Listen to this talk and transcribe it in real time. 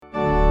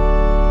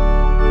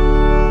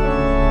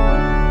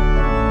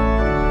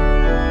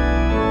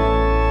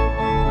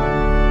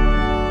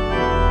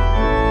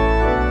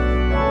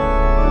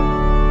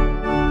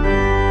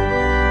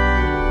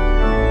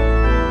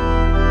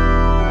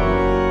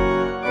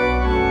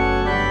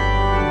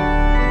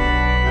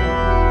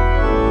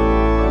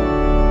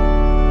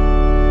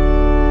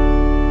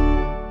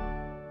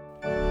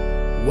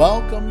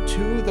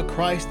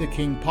Christ the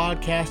King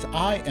podcast.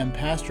 I am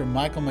Pastor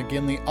Michael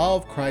McGinley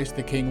of Christ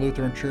the King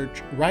Lutheran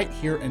Church right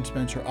here in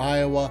Spencer,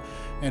 Iowa,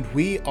 and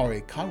we are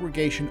a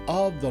congregation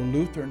of the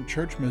Lutheran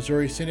Church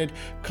Missouri Synod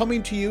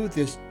coming to you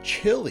this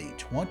chilly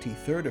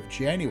 23rd of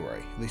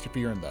January, at least if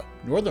you're in the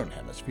Northern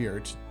Hemisphere,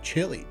 it's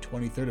chilly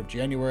 23rd of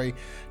January,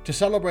 to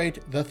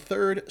celebrate the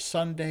third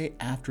Sunday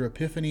after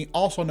Epiphany,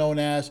 also known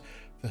as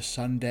the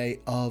Sunday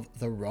of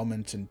the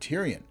Roman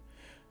Centurion.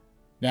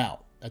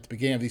 Now, at the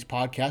beginning of these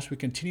podcasts, we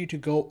continue to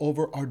go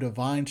over our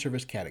Divine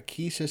Service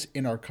Catechesis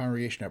in our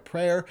Congregation of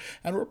Prayer,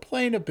 and we're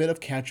playing a bit of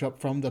catch-up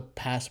from the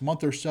past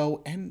month or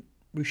so, and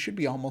we should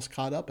be almost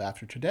caught up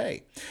after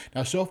today.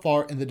 Now, so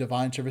far in the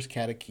Divine Service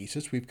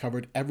Catechesis, we've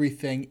covered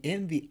everything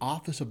in the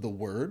Office of the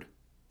Word,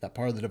 that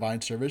part of the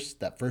Divine Service,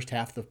 that first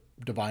half of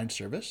the Divine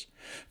Service,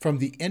 from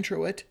the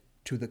Introit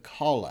to the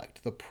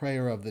Collect, the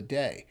prayer of the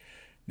day.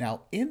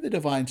 Now, in the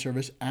Divine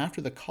Service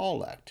after the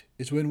Collect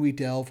is when we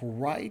delve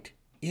right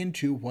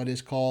into what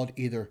is called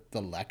either the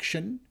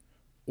lection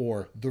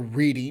or the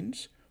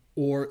readings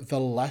or the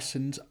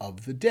lessons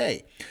of the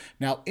day.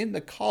 Now, in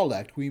the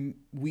collect, we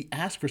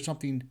ask for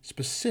something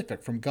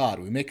specific from God.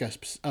 We make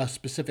a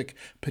specific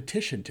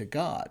petition to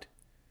God.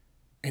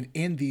 And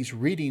in these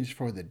readings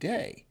for the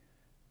day,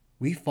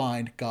 we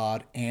find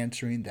God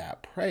answering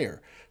that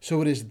prayer.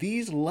 So it is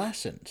these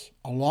lessons,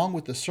 along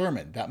with the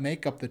sermon, that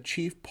make up the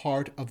chief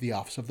part of the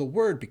Office of the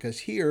Word, because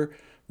here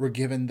we're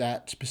given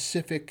that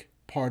specific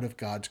part of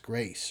God's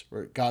grace,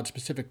 or God's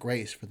specific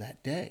grace for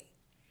that day.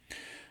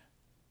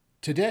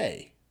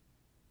 Today,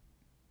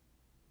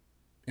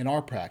 in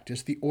our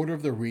practice, the order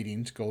of the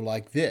readings go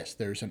like this.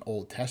 There's an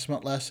Old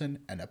Testament lesson,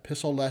 an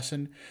epistle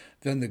lesson,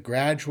 then the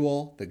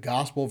gradual, the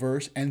gospel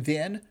verse, and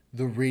then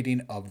the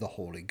reading of the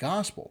Holy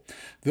Gospel.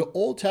 The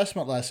Old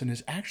Testament lesson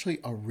is actually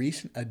a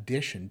recent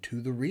addition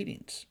to the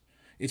readings.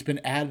 It's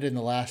been added in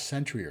the last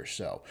century or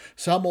so.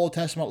 Some Old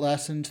Testament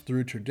lessons,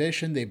 through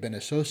tradition, they've been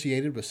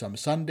associated with some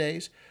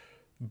Sundays,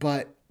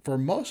 but for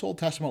most Old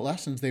Testament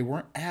lessons, they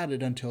weren't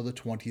added until the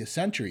 20th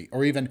century,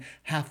 or even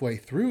halfway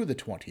through the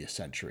 20th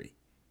century.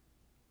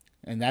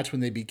 And that's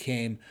when they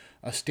became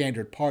a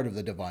standard part of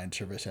the divine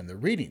service and the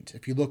readings.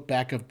 If you look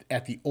back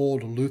at the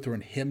old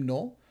Lutheran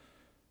hymnal,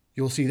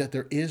 you'll see that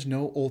there is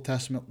no Old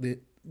Testament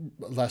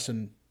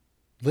lesson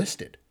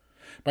listed.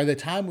 By the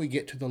time we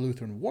get to the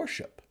Lutheran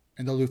worship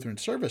and the Lutheran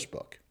service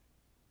book,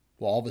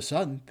 well, all of a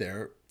sudden,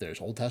 there's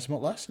Old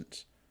Testament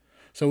lessons.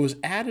 So it was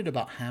added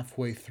about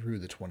halfway through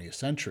the 20th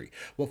century.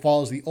 What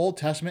follows the Old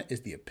Testament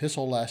is the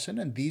epistle lesson,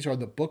 and these are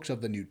the books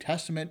of the New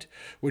Testament,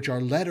 which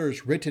are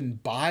letters written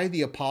by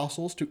the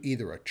apostles to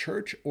either a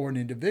church or an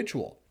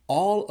individual.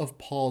 All of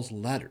Paul's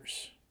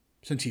letters,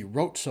 since he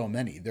wrote so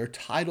many, they're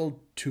titled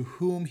to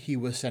whom he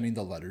was sending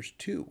the letters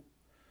to.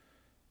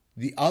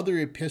 The other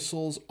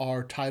epistles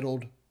are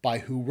titled by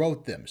who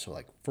wrote them, so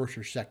like 1st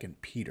or 2nd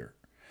Peter.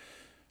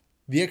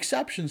 The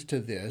exceptions to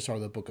this are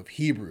the book of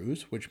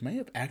Hebrews, which may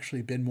have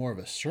actually been more of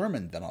a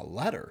sermon than a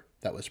letter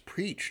that was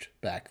preached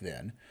back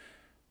then,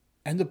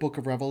 and the book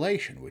of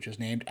Revelation, which is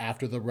named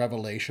after the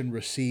revelation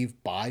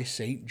received by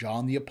St.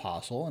 John the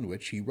Apostle, and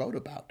which he wrote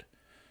about.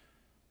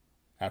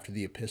 After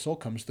the epistle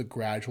comes the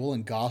gradual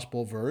and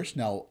gospel verse.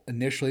 Now,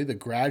 initially, the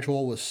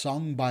gradual was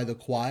sung by the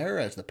choir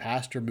as the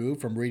pastor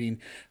moved from reading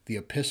the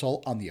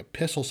epistle on the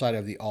epistle side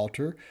of the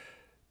altar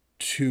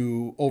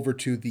over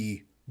to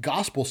the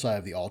gospel side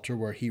of the altar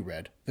where he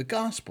read the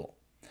gospel.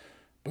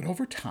 But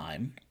over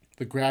time,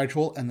 the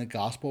gradual and the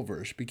gospel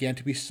verse began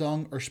to be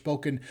sung or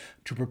spoken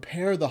to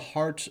prepare the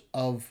hearts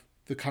of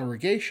the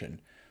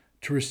congregation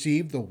to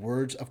receive the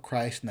words of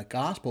Christ in the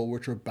gospel,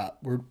 which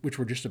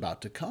were just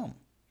about to come.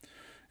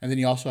 And then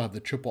you also have the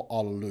triple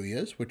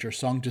Alleluias, which are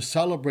sung to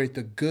celebrate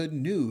the good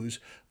news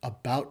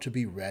about to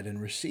be read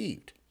and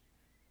received.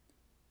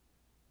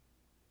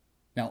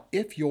 Now,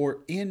 if you're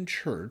in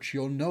church,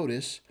 you'll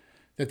notice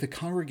that the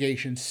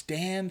congregation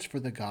stands for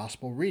the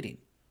gospel reading.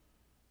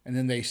 And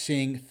then they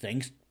sing,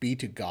 "Thanks be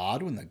to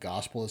God," when the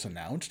gospel is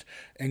announced,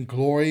 and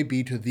 "Glory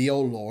be to thee,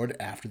 O Lord,"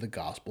 after the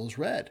gospel is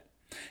read.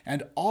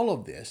 And all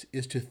of this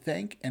is to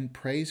thank and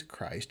praise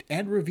Christ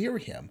and revere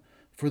him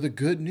for the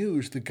good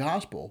news, the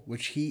gospel,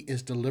 which he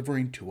is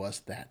delivering to us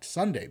that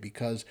Sunday,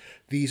 because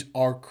these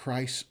are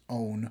Christ's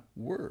own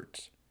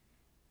words,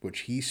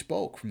 which he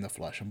spoke from the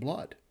flesh and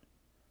blood.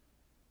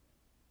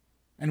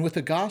 And with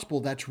the gospel,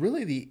 that's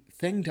really the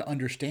thing to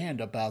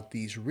understand about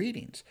these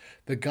readings.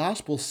 The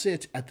gospel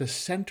sits at the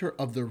center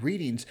of the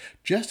readings,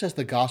 just as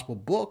the gospel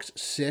books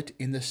sit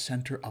in the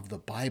center of the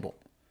Bible.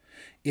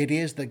 It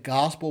is the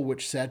gospel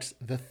which sets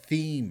the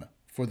theme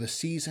for the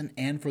season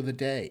and for the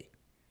day.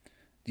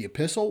 The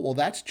epistle, well,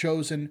 that's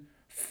chosen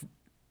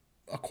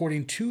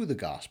according to the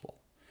gospel,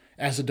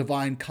 as a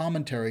divine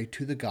commentary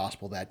to the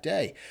gospel that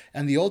day.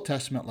 And the Old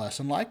Testament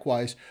lesson,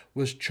 likewise,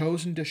 was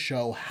chosen to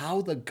show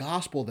how the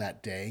gospel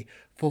that day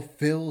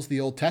fulfills the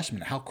Old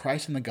Testament, how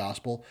Christ in the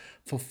gospel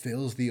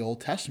fulfills the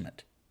Old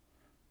Testament.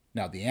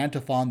 Now, the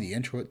antiphon, the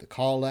introit, the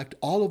collect,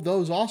 all of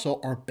those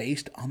also are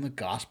based on the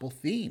gospel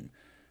theme.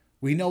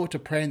 We know what to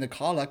pray in the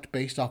collect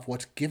based off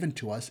what's given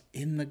to us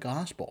in the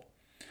gospel.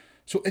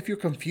 So if you're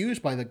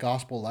confused by the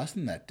gospel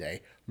lesson that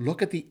day,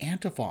 look at the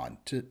antiphon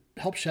to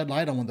help shed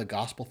light on what the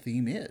gospel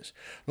theme is.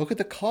 Look at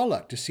the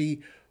collect to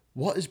see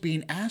what is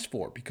being asked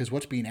for, because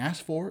what's being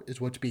asked for is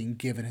what's being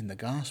given in the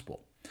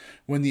gospel.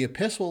 When the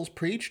epistle is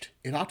preached,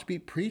 it ought to be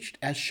preached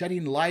as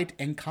shedding light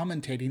and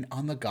commentating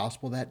on the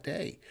gospel that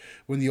day.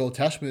 When the Old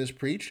Testament is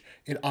preached,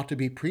 it ought to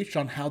be preached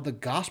on how the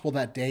gospel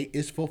that day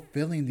is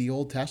fulfilling the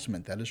Old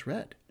Testament that is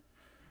read.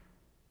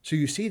 So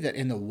you see that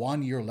in the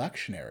one-year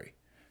lectionary,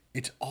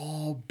 it's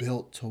all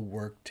built to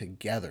work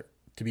together,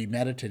 to be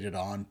meditated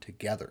on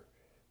together,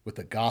 with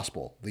the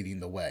gospel leading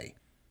the way.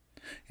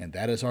 And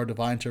that is our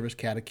Divine Service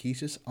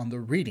Catechesis on the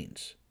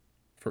readings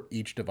for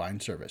each divine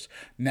service.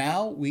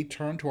 Now we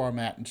turn to our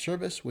Matin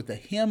service with a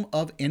hymn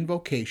of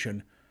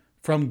invocation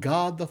from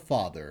God the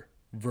Father,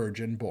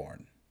 Virgin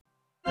Born.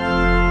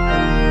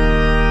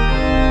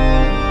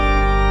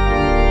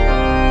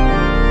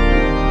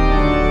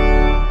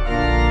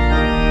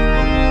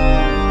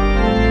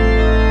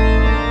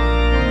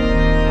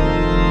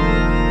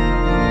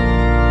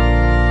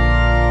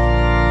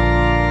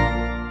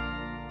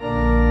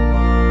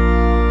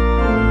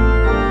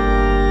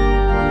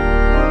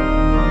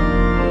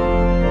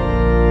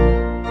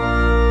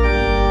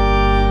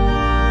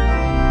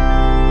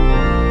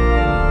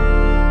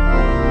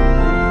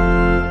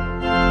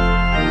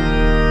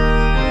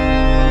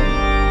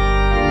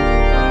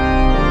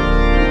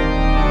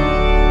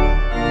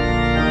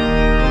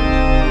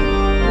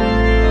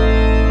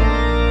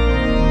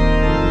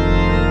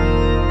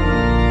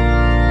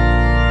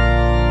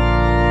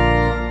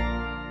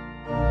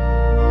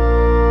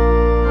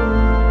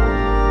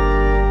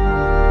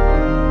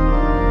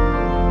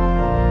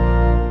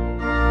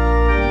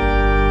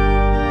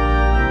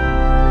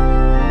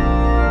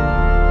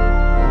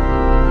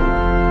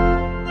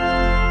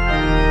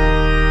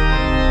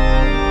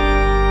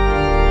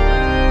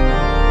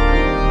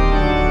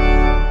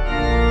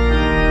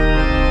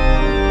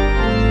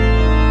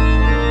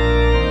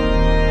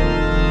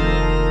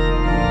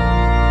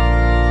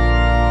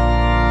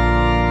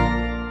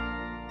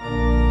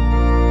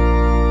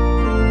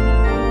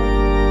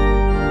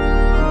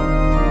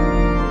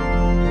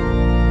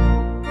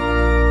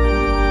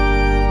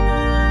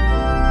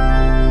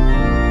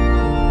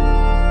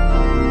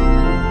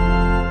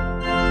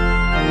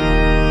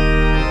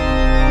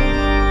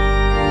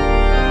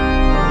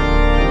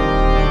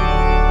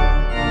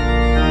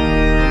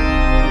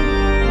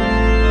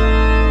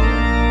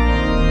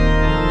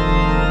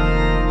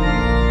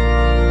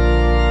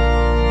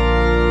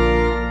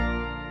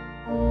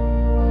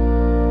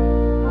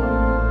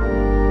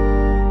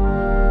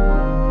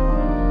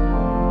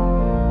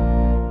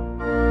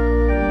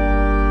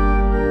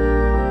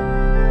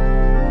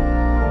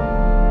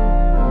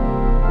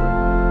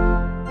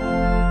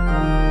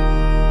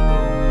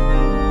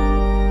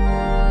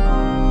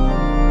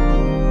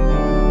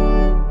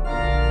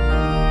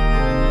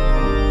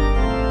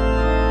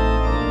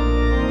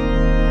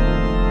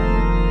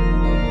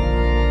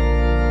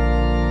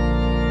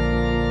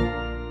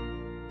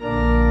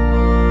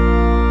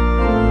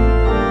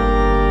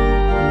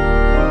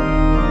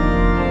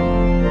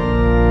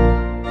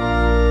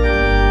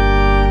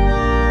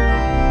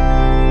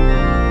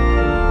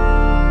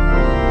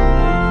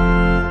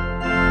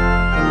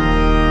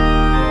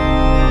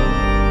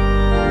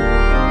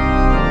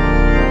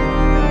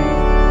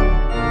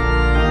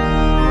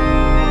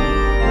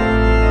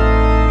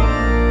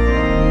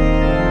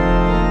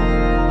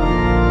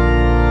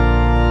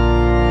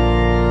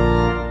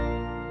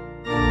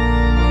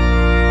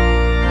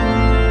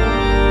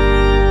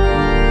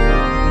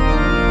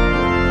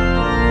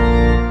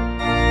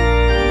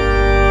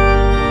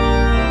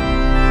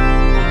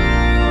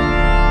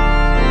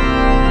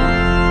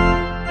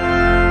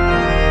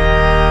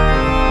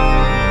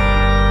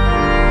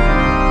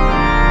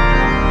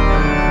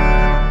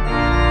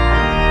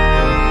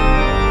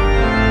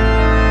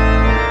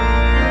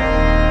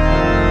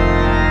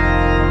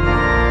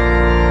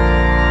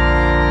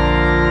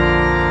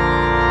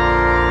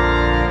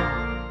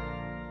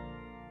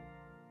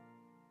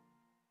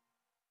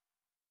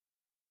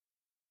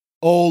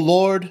 O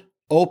Lord,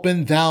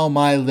 open thou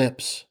my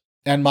lips,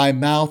 and my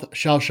mouth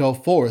shall show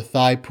forth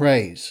thy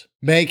praise.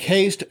 Make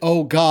haste,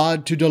 O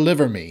God, to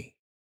deliver me.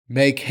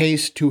 Make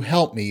haste to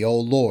help me, O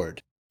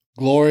Lord.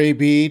 Glory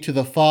be to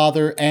the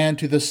Father, and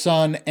to the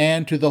Son,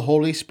 and to the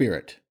Holy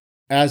Spirit,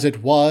 as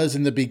it was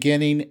in the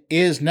beginning,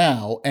 is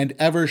now, and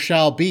ever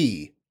shall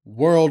be,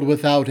 world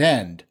without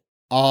end.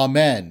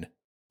 Amen.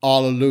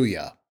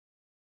 Alleluia.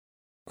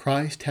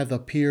 Christ hath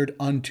appeared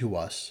unto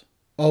us.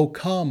 O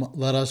come,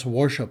 let us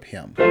worship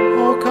him.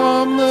 O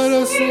come, let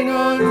us sing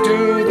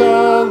unto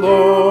the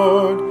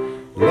Lord.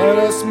 Let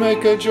us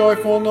make a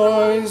joyful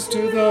noise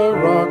to the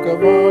rock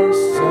of our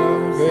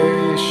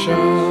salvation.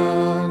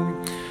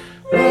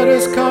 Let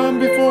us come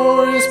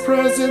before his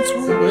presence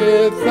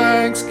with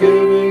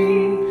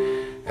thanksgiving,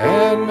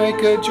 and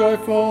make a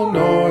joyful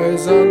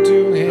noise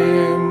unto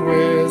him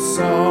with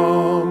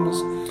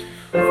psalms.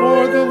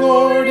 For the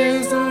Lord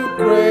is a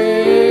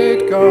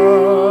great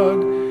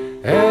God,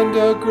 and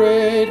a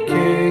great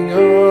King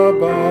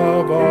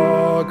above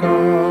all.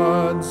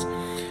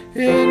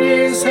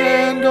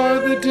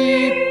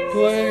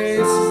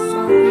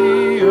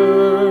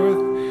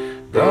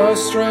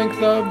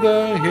 strength of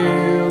the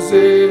hills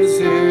is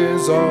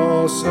his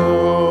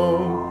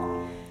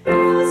also.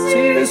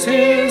 Sea is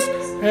his,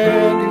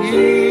 and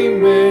he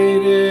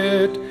made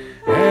it,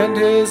 and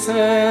his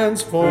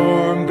hands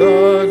formed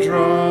the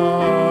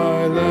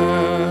dry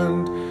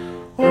land.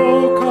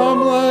 Oh,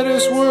 come, let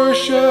us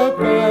worship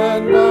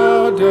and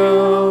bow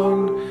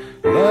down.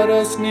 Let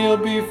us kneel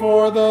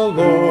before the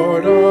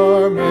Lord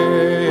our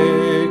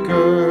Maker.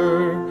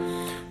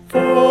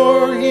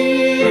 For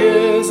he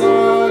is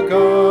our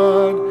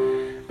God,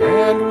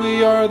 and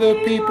we are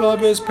the people of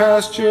his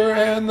pasture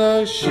and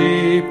the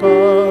sheep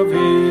of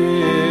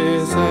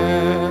his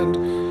hand.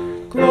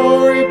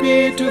 Glory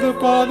be to the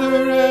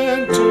Father,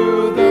 and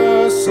to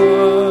the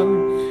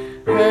Son,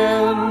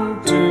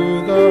 and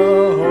to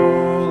the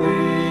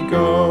Holy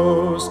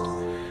Ghost,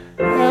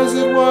 as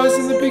it was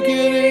in the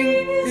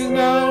beginning, is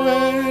now,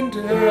 and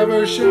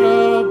ever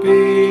shall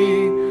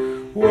be,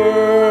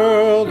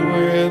 world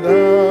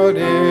without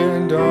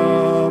end.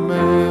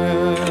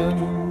 Amen.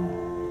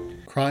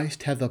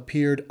 Christ hath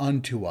appeared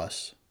unto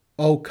us.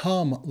 O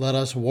come, let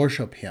us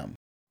worship him.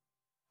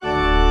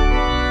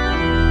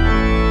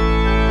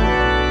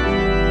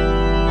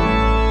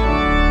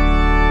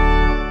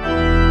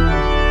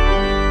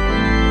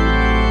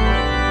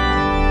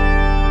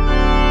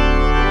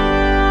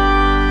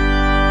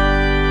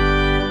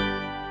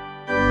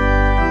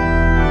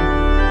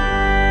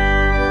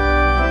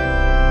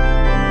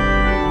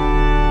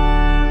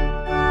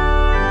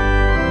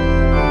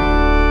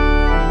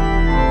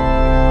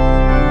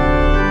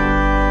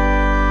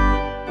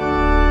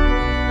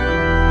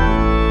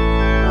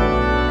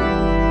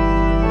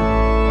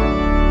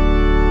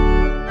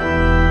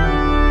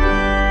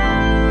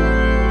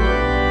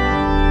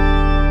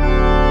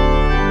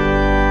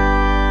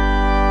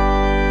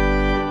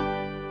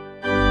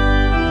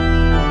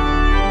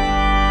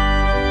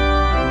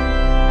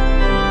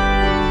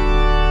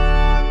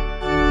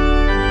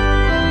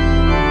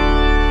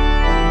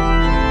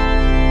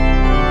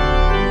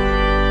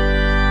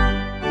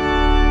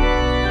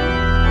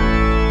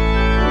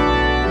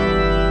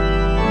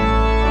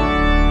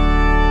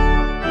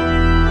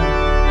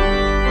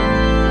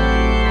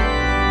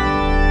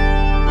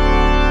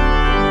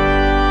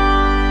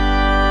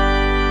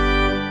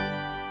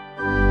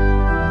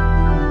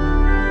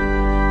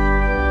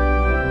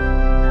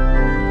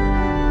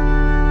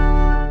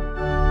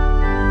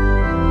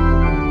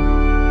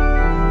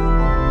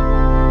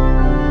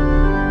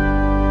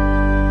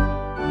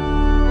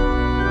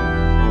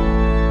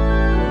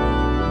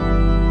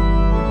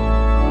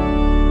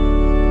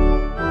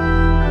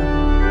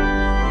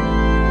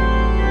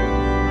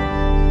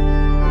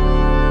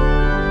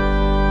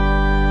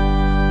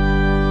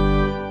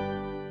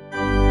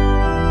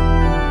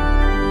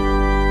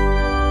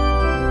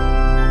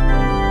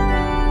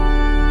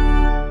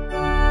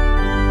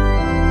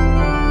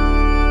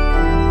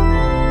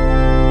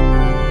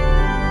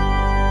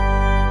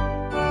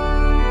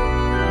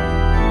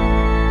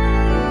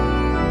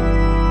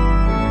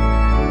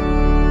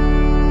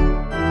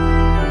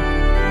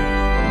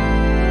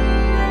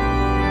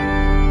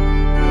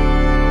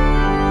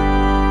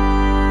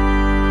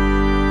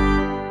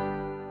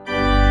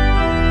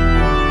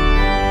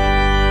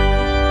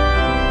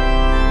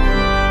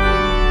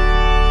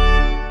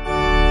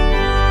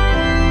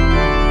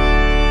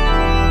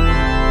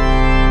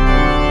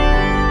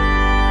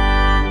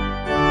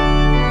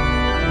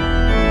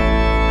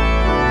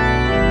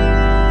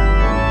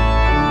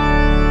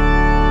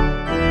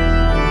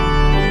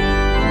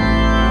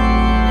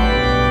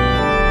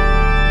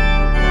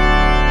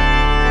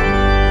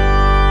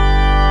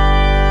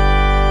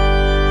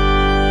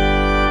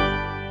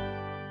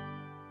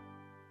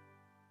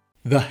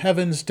 The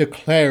heavens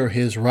declare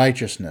his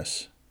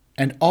righteousness,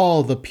 and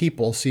all the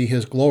people see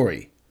his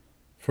glory.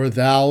 For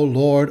thou,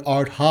 Lord,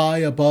 art high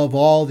above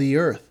all the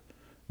earth.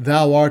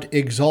 Thou art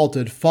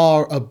exalted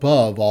far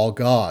above all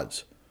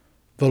gods.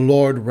 The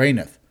Lord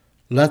reigneth.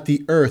 Let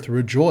the earth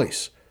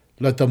rejoice.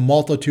 Let the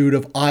multitude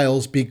of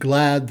isles be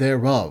glad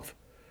thereof.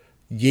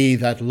 Ye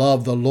that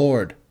love the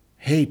Lord,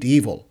 hate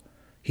evil.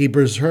 He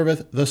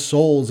preserveth the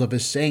souls of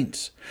his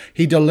saints.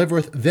 He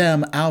delivereth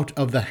them out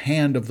of the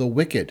hand of the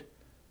wicked.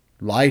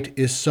 Light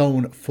is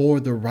sown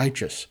for the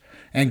righteous,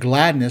 and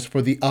gladness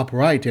for the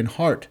upright in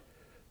heart.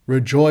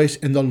 Rejoice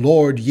in the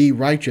Lord, ye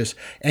righteous,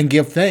 and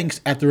give thanks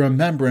at the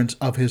remembrance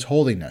of his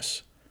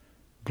holiness.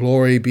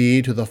 Glory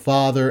be to the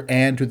Father,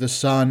 and to the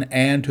Son,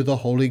 and to the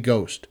Holy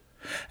Ghost,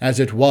 as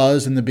it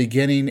was in the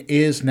beginning,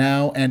 is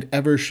now, and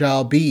ever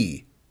shall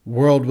be,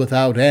 world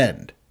without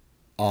end.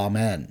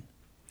 Amen.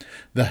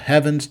 The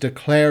heavens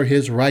declare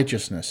his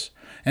righteousness,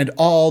 and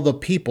all the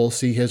people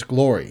see his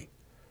glory.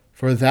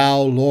 For thou,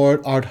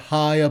 Lord, art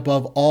high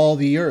above all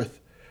the earth.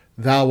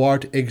 Thou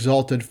art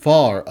exalted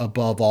far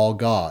above all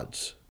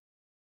gods.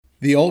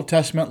 The Old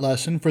Testament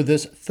lesson for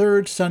this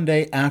third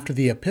Sunday after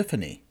the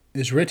Epiphany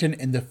is written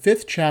in the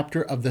 5th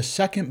chapter of the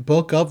 2nd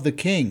book of the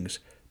Kings,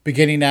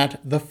 beginning at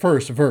the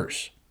 1st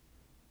verse.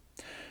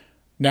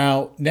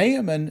 Now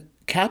Naaman,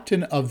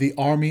 captain of the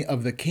army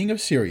of the king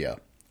of Syria,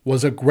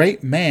 was a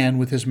great man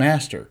with his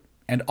master,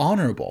 and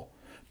honorable,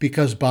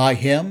 because by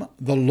him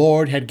the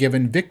Lord had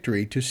given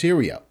victory to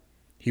Syria.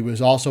 He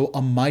was also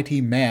a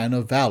mighty man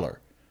of valor,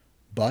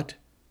 but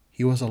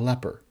he was a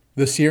leper.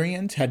 The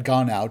Syrians had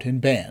gone out in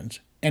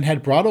bands, and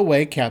had brought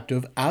away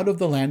captive out of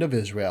the land of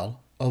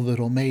Israel a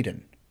little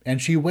maiden,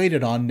 and she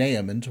waited on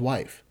Naaman's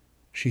wife.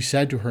 She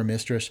said to her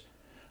mistress,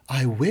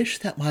 I wish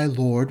that my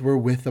Lord were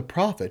with the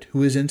prophet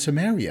who is in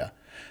Samaria.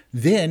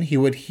 Then he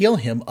would heal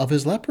him of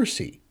his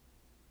leprosy.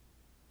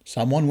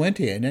 Someone went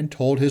in and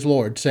told his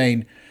Lord,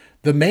 saying,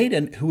 The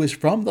maiden who is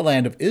from the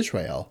land of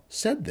Israel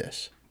said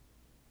this.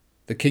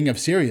 The king of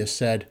Syria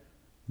said,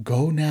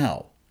 Go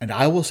now, and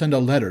I will send a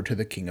letter to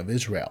the king of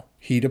Israel.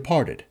 He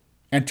departed,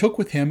 and took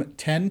with him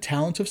 10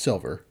 talents of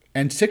silver,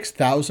 and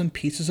 6,000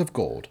 pieces of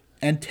gold,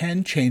 and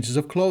 10 changes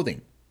of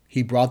clothing.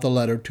 He brought the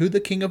letter to the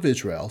king of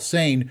Israel,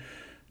 saying,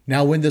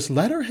 Now when this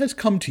letter has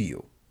come to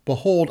you,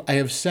 behold, I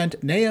have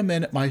sent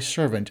Naaman my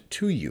servant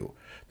to you,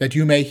 that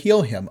you may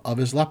heal him of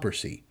his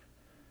leprosy.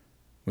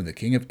 When the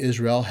king of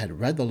Israel had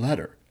read the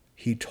letter,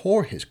 he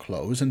tore his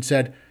clothes and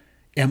said,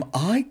 Am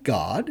I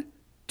God,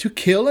 to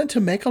kill and to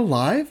make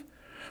alive?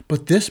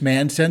 But this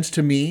man sends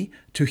to me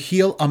to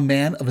heal a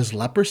man of his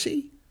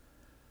leprosy?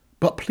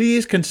 But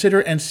please consider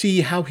and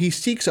see how he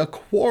seeks a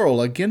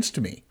quarrel against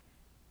me.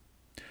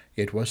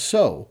 It was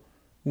so,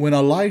 when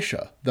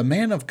Elisha, the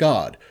man of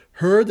God,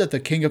 heard that the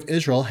king of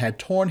Israel had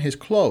torn his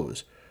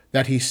clothes,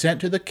 that he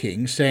sent to the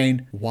king,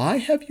 saying, Why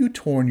have you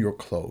torn your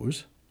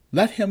clothes?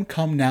 Let him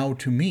come now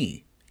to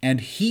me, and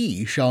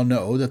he shall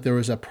know that there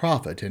is a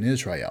prophet in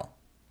Israel.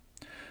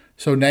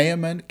 So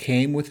Naaman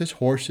came with his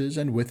horses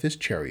and with his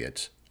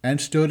chariots, and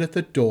stood at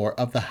the door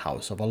of the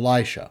house of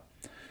Elisha.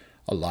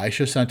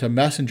 Elisha sent a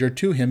messenger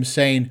to him,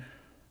 saying,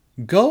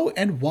 Go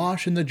and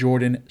wash in the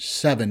Jordan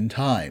 7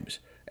 times,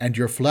 and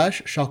your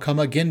flesh shall come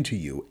again to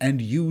you,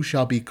 and you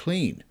shall be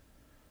clean.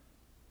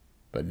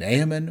 But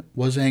Naaman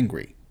was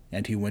angry,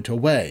 and he went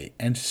away,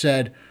 and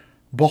said,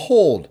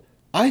 Behold,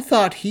 I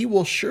thought he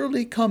will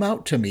surely come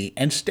out to me,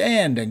 and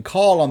stand and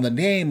call on the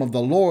name of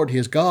the Lord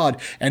his God,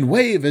 and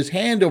wave his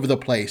hand over the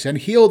place, and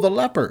heal the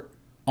leper.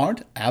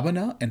 Aren't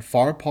Abana and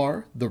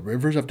Pharpar, the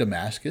rivers of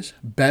Damascus,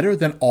 better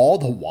than all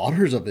the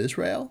waters of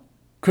Israel?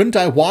 Couldn't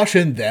I wash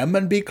in them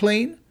and be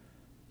clean?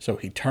 So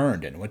he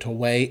turned and went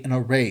away in a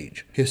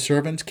rage. His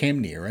servants came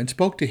near and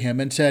spoke to him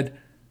and said,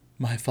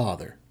 My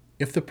father,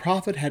 if the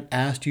prophet had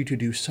asked you to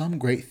do some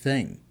great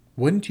thing,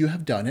 wouldn't you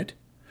have done it?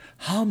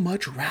 How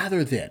much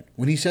rather then,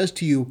 when he says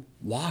to you,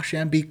 Wash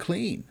and be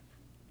clean?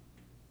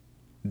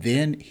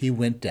 Then he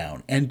went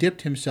down and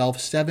dipped himself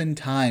 7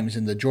 times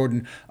in the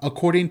Jordan,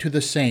 according to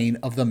the saying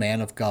of the man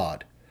of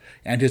God.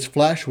 And his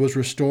flesh was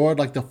restored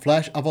like the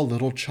flesh of a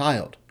little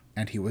child,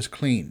 and he was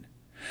clean.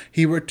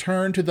 He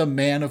returned to the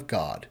man of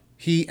God,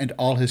 he and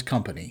all his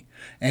company,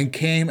 and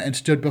came and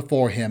stood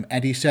before him,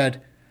 and he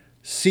said,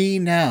 See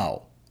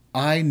now,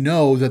 I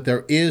know that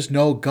there is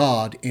no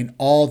God in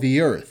all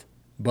the earth,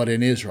 but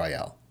in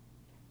Israel.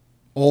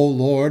 O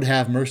Lord,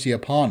 have mercy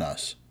upon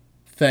us.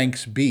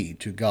 Thanks be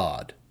to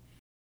God.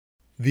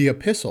 The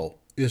epistle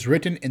is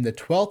written in the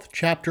 12th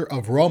chapter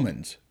of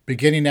Romans,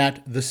 beginning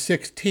at the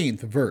 16th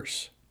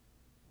verse.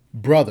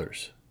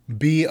 Brothers,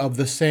 be of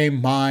the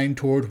same mind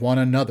toward one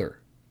another.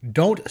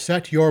 Don't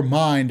set your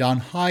mind on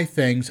high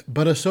things,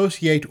 but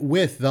associate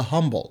with the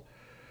humble.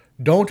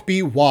 Don't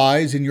be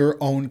wise in your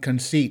own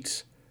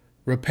conceits.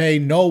 Repay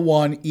no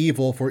one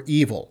evil for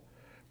evil.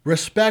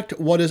 Respect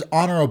what is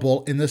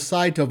honorable in the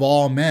sight of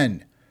all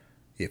men.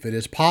 If it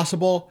is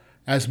possible,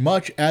 as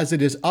much as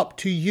it is up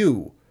to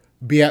you,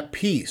 be at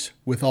peace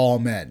with all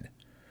men.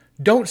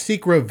 Don't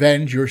seek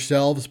revenge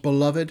yourselves,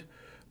 beloved,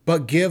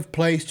 but give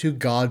place to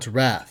God's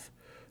wrath.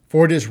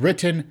 For it is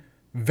written,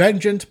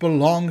 Vengeance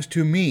belongs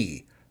to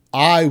me.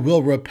 I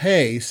will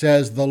repay,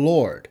 says the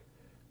Lord.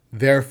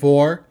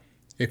 Therefore,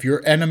 if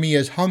your enemy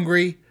is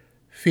hungry,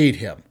 feed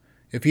him.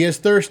 If he is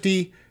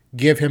thirsty,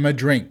 give him a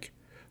drink.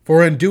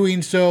 For in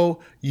doing so,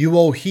 you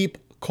will heap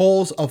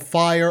coals of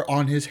fire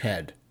on his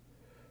head.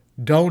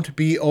 Don't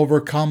be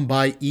overcome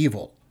by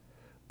evil,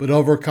 but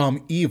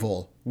overcome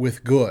evil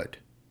with good.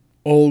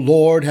 O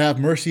Lord, have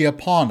mercy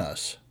upon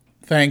us.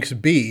 Thanks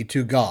be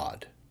to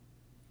God.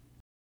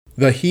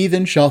 The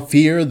heathen shall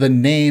fear the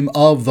name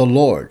of the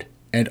Lord,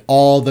 and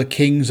all the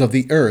kings of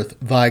the earth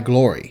thy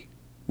glory.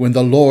 When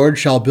the Lord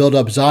shall build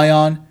up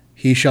Zion,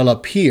 he shall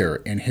appear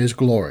in his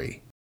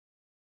glory.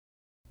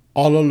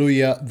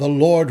 Alleluia, the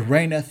Lord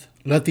reigneth,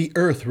 let the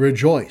earth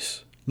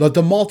rejoice. Let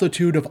the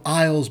multitude of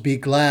isles be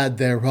glad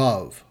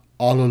thereof.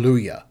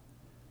 Alleluia.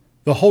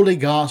 The Holy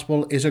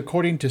Gospel is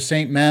according to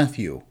St.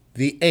 Matthew,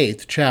 the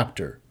 8th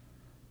chapter.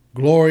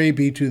 Glory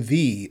be to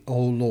thee, O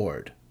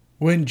Lord.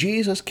 When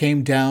Jesus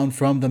came down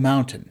from the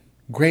mountain,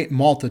 great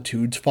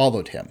multitudes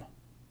followed him.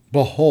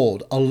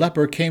 Behold, a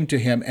leper came to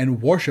him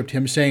and worshipped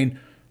him, saying,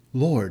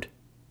 Lord,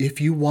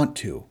 if you want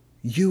to,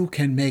 you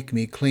can make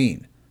me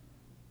clean.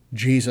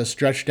 Jesus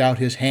stretched out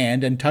his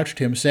hand and touched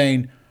him,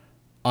 saying,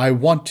 I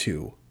want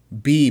to,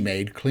 be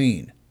made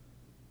clean.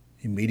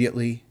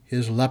 Immediately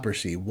his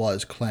leprosy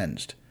was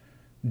cleansed.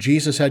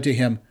 Jesus said to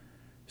him,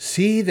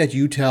 See that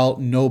you tell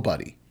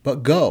nobody,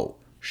 but go,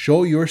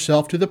 show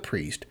yourself to the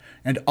priest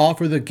and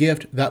offer the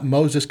gift that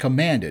Moses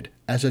commanded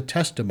as a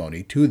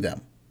testimony to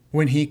them."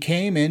 When he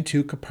came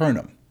into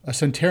Capernaum, a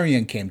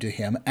centurion came to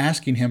him,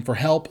 asking him for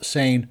help,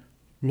 saying,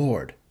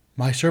 "Lord,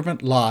 my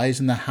servant lies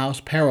in the house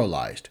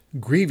paralyzed,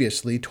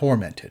 grievously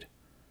tormented."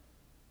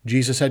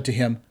 Jesus said to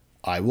him,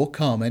 "I will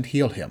come and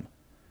heal him."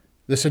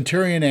 The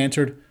centurion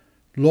answered,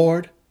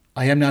 "Lord,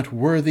 I am not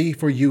worthy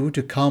for you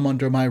to come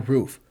under my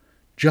roof.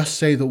 Just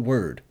say the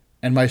word,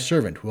 and my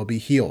servant will be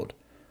healed.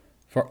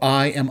 For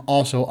I am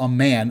also a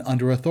man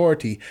under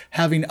authority,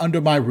 having under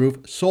my roof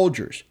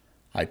soldiers.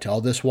 I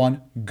tell this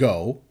one,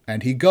 'Go,'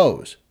 and he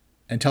goes,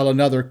 and tell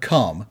another,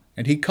 'Come,'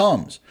 and he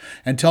comes,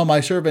 and tell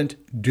my servant,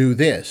 'Do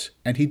this,'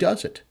 and he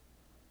does it."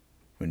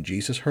 When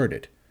Jesus heard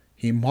it,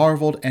 he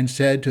marveled and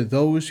said to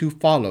those who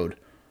followed,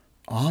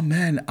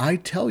 "Amen, I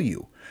tell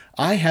you,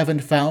 I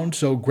haven't found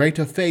so great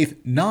a faith,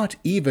 not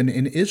even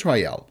in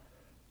Israel.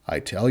 I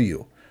tell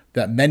you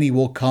that many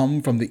will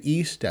come from the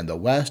east and the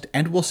west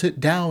and will sit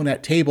down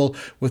at table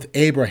with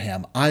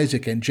Abraham,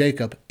 Isaac, and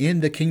Jacob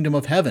in the kingdom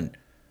of heaven.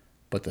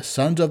 But the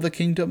sons of the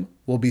kingdom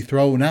will be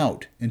thrown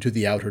out into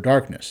the outer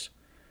darkness.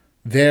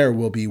 There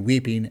will be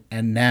weeping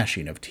and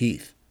gnashing of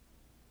teeth."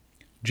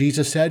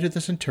 Jesus said to the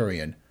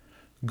centurion,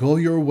 "Go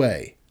your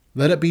way.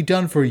 Let it be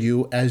done for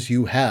you as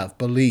you have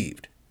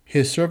believed."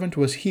 His servant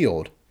was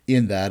healed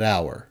in that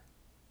hour.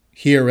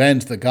 Here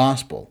ends the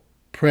gospel.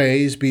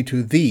 Praise be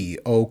to thee,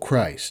 O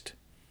Christ.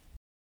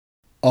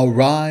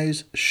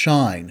 Arise,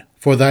 shine,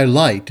 for thy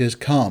light is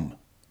come,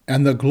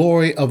 and the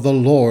glory of the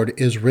Lord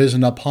is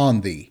risen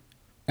upon thee.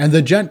 And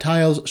the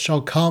Gentiles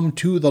shall come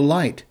to the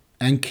light,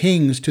 and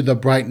kings to the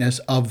brightness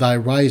of thy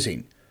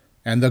rising.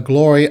 And the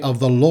glory of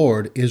the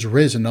Lord is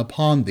risen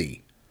upon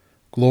thee.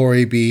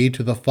 Glory be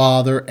to the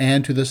Father,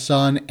 and to the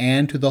Son,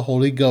 and to the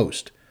Holy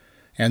Ghost.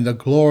 And the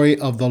glory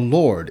of the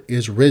Lord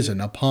is risen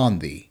upon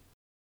thee.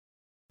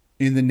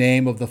 In the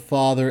name of the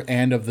Father,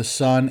 and of the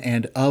Son,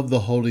 and of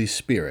the Holy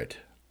Spirit.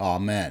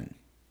 Amen.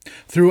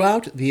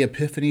 Throughout the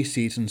Epiphany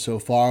season so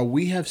far,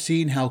 we have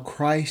seen how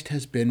Christ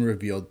has been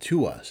revealed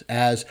to us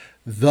as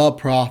the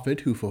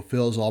prophet who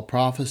fulfills all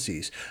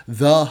prophecies,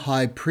 the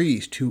high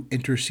priest who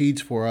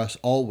intercedes for us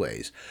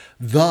always,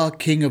 the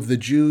King of the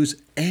Jews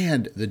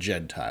and the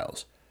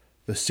Gentiles,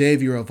 the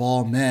Savior of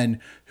all men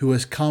who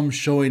has come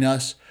showing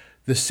us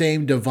the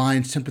same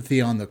divine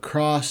sympathy on the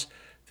cross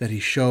that he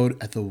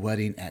showed at the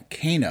wedding at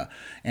Cana.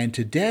 And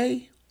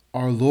today,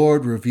 our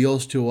Lord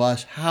reveals to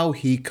us how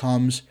he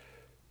comes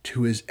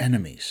to his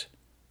enemies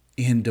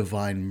in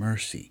divine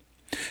mercy.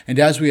 And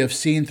as we have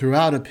seen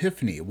throughout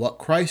Epiphany, what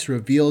Christ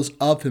reveals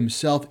of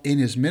himself in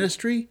his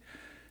ministry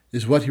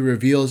is what he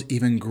reveals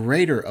even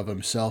greater of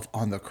himself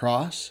on the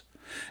cross,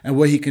 and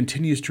what he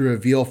continues to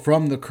reveal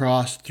from the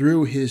cross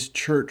through his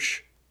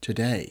church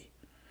today.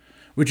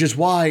 Which is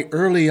why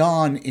early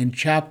on in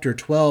chapter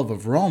 12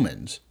 of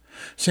Romans,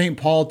 St.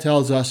 Paul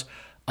tells us,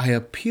 "I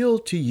appeal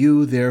to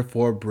you,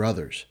 therefore,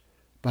 brothers,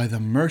 by the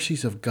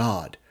mercies of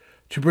God,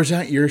 to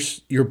present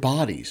your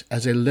bodies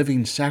as a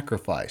living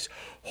sacrifice,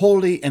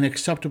 holy and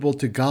acceptable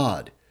to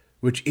God,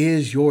 which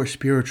is your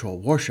spiritual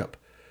worship.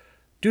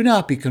 Do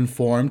not be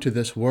conformed to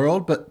this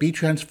world, but be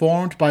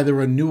transformed by the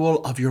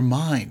renewal of your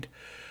mind,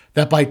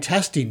 that by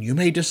testing you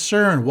may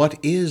discern what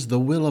is the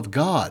will of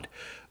God,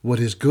 what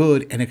is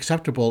good and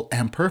acceptable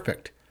and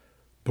perfect.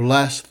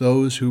 Bless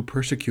those who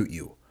persecute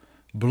you.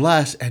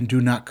 Bless and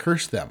do not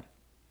curse them."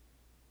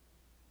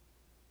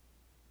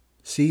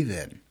 See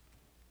then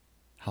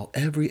how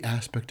every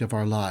aspect of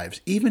our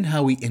lives, even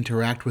how we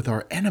interact with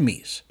our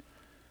enemies,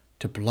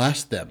 to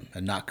bless them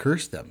and not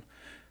curse them,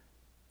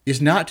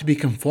 is not to be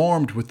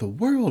conformed with the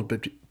world,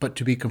 but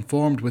to be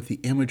conformed with the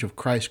image of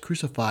Christ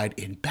crucified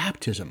in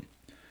baptism,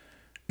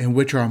 in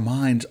which our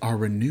minds are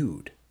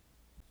renewed.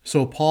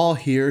 So Paul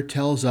here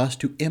tells us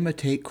to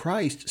imitate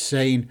Christ,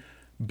 saying,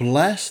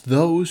 "Bless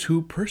those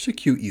who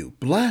persecute you.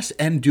 Bless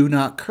and do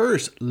not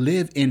curse.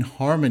 Live in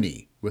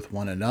harmony with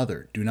one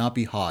another. Do not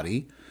be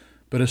haughty,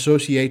 but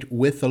associate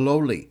with the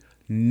lowly.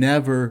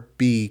 Never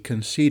be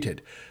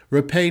conceited.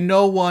 Repay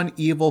no one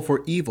evil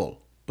for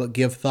evil, but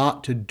give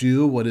thought to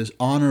do what is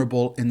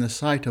honorable in the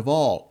sight of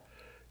all.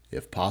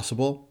 If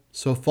possible,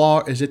 so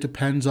far as it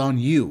depends on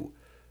you,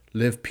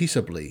 live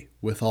peaceably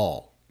with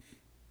all."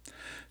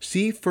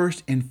 See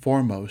first and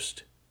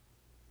foremost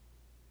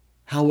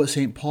how what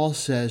St. Paul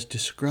says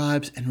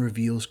describes and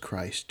reveals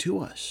Christ to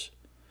us.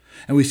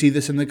 And we see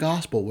this in the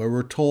gospel, where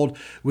we're told,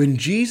 when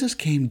Jesus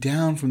came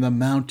down from the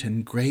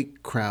mountain,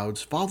 great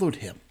crowds followed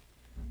him.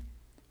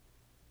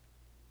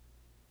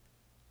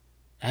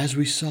 As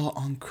we saw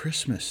on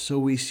Christmas, so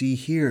we see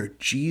here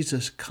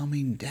Jesus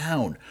coming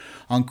down.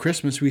 On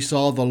Christmas, we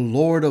saw the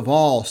Lord of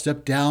all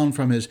step down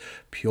from his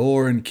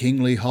pure and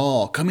kingly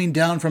hall, coming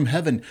down from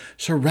heaven,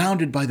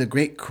 surrounded by the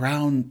great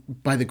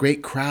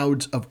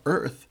crowds of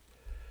earth.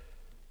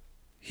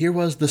 Here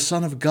was the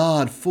Son of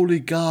God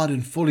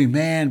and fully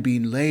man,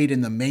 being laid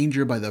in the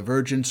manger by the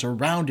Virgin,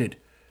 surrounded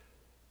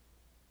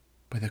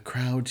by the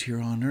crowds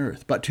here on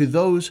earth. But to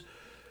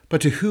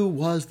who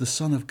was the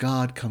Son of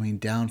God coming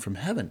down from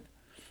heaven?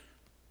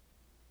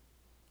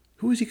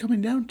 Who is he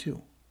coming down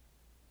to?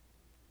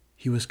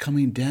 He was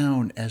coming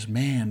down as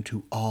man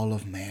to all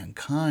of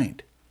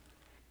mankind.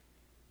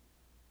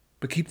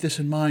 But keep this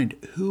in mind,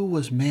 who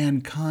was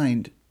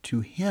mankind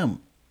to him?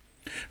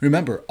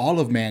 Remember, all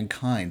of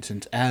mankind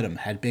since Adam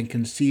had been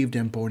conceived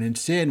and born in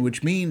sin,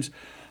 which means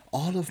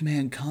all of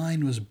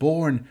mankind was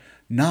born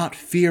not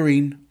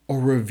fearing or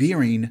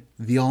revering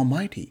the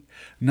Almighty,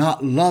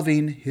 not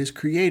loving his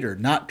Creator,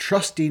 not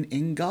trusting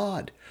in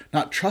God,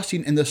 not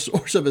trusting in the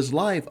source of his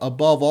life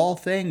above all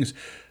things,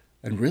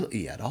 and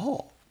really at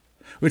all.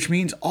 Which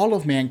means all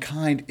of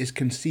mankind is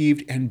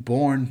conceived and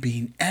born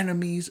being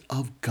enemies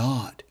of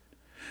God.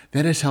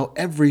 That is how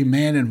every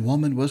man and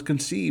woman was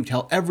conceived,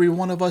 how every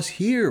one of us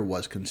here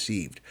was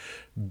conceived,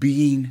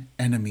 being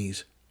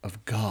enemies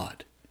of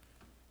God.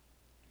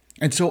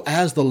 And so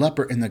as the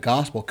leper in the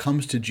gospel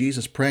comes to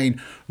Jesus praying,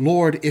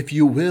 "Lord, if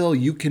you will,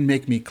 you can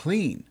make me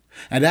clean."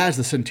 And as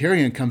the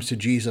centurion comes to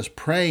Jesus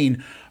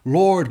praying,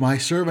 "Lord, my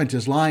servant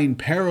is lying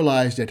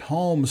paralyzed at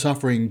home,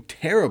 suffering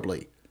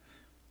terribly."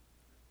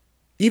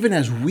 Even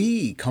as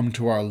we come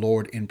to our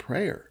Lord in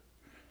prayer,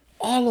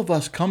 all of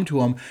us come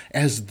to him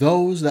as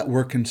those that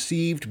were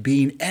conceived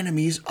being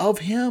enemies of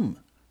him,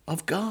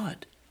 of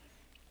God.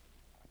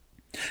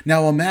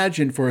 Now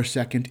imagine for a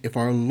second if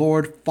our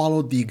Lord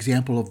followed the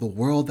example of the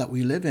world that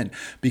we live in,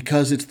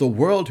 because it's the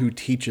world who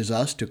teaches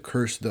us to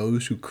curse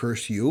those who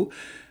curse you.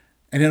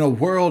 And in a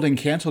world and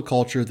cancel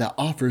culture that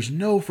offers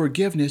no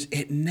forgiveness,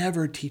 it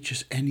never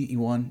teaches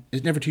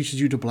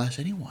you to bless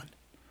anyone.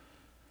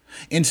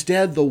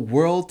 Instead, the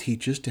world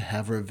teaches to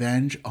have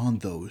revenge on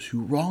those who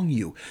wrong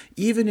you,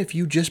 even if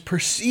you just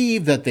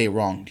perceive that they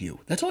wronged you.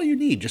 That's all you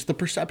need, just the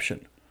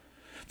perception.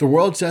 The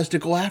world says to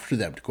go after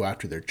them, to go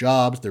after their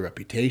jobs, their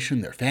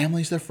reputation, their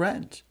families, their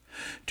friends.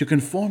 To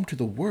conform to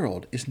the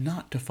world is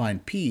not to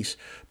find peace,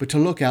 but to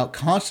look out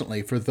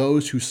constantly for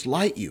those who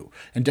slight you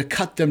and to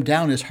cut them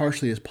down as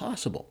harshly as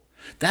possible.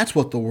 That's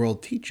what the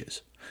world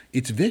teaches.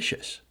 It's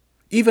vicious.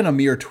 Even a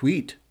mere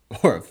tweet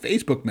or a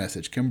Facebook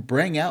message can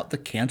bring out the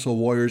cancel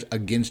warriors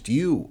against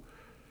you.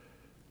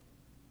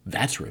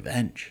 That's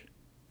revenge.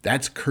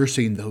 That's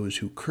cursing those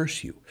who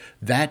curse you.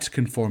 That's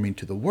conforming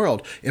to the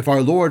world. If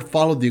our Lord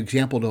followed the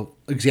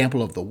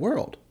example of the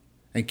world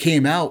and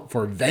came out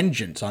for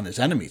vengeance on his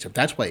enemies, if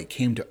that's why he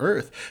came to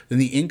earth, then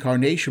the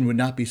incarnation would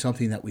not be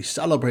something that we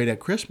celebrate at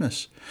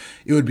Christmas.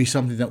 It would be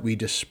something that we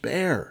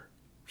despair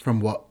it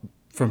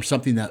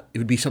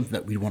would be something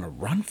that we want to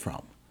run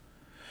from.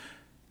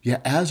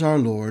 Yet as our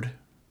Lord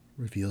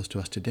reveals to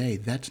us today,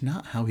 that's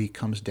not how he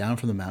comes down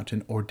from the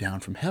mountain or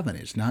down from heaven.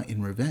 It's not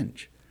in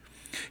revenge.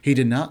 He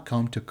did not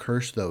come to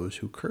curse those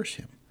who curse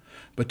him,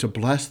 but to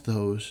bless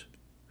those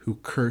who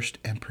cursed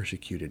and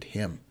persecuted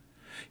him.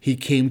 He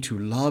came to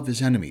love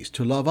his enemies,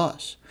 to love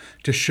us,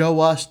 to show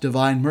us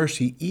divine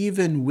mercy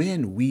even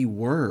when we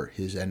were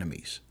his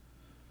enemies.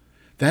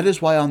 That is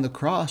why on the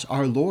cross,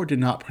 our Lord did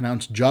not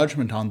pronounce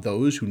judgment on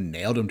those who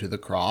nailed him to the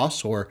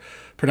cross or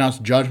pronounce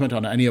judgment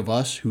on any of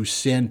us whose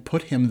sin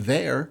put him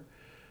there.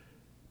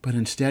 But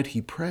instead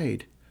he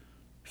prayed,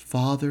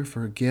 "Father,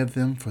 forgive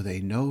them, for they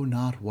know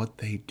not what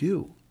they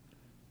do."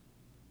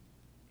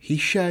 He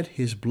shed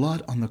his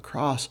blood on the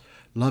cross,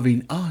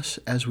 loving us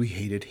as we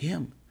hated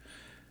him.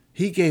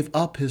 He gave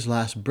up his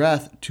last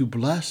breath to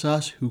bless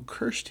us who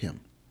cursed him.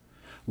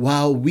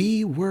 While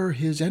we were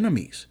his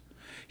enemies,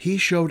 he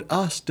showed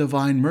us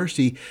divine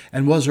mercy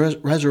and was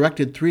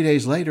resurrected 3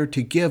 days later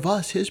to give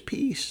us his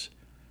peace,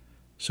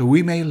 so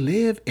we may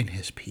live in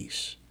his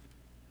peace.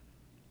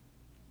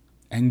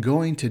 And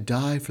going to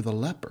die for the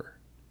leper.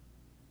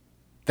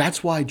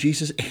 That's why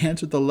Jesus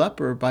answered the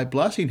leper by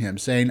blessing him,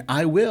 saying,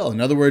 "I will." In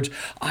other words,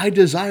 I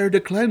desire to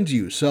cleanse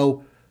you,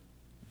 so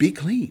be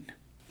clean.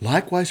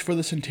 Likewise for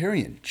the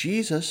centurion,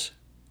 Jesus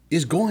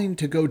is going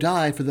to go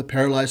die for the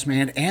paralyzed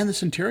man and the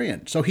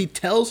centurion. So he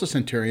tells the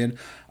centurion,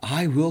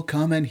 "I will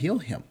come and heal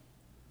him."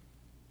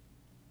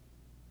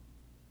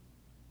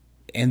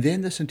 And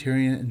then the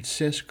centurion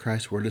insists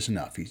Christ's word is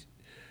enough.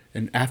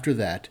 And after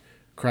that,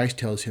 Christ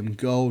tells him,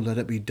 "Go, let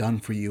it be done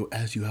for you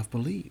as you have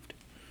believed."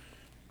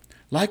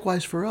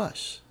 Likewise for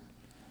us,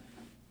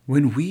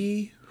 when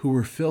we who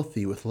were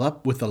filthy with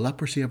the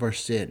leprosy of our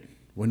sin,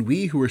 when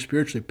we who were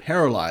spiritually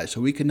paralyzed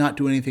so we could not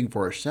do anything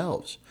for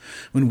ourselves,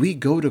 when we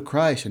go to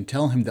Christ and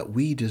tell him that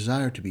we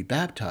desire to be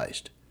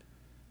baptized,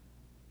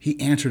 he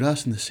answered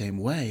us in the same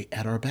way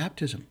at our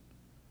baptism.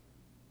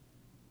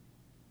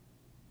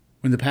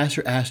 When the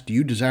pastor asked, "Do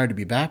you desire to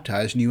be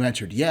baptized?" and you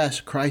answered yes,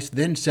 Christ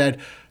then said,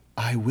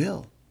 "I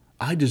will.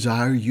 I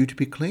desire you to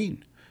be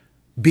clean.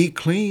 Be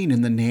clean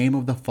in the name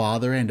of the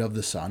Father and of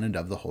the Son and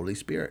of the Holy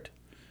Spirit."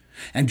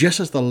 And just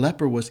as the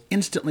leper was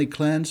instantly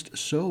cleansed,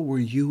 so were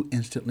you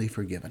instantly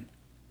forgiven.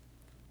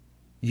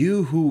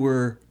 You who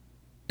were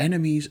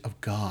enemies of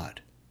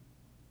God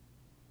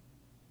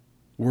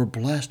were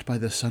blessed by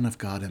the Son of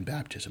God in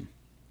baptism,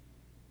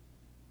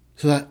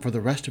 so that for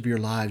the rest of your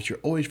lives you're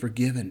always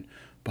forgiven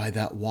by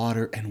that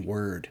water and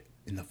word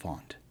in the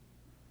font.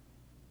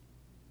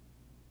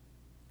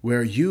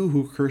 Where you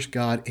who cursed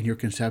God in your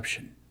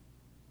conception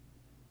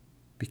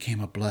became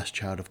a blessed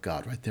child of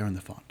God right there in the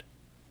font.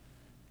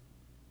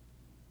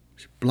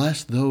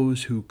 Bless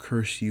those who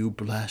curse you,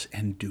 bless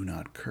and do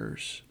not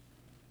curse.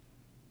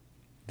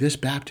 This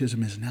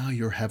baptism is now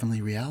your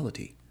heavenly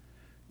reality.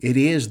 It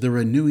is the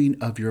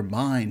renewing of your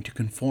mind to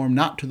conform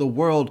not to the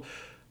world,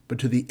 but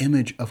to the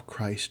image of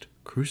Christ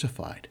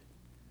crucified.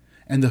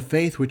 And the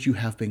faith which you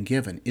have been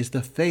given is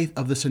the faith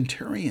of the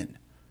centurion.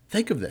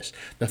 Think of this.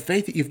 The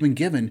faith that you've been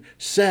given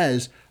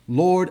says,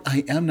 Lord,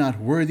 I am not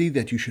worthy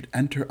that you should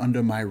enter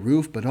under my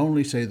roof, but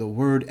only say the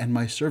word, and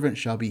my servant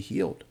shall be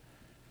healed.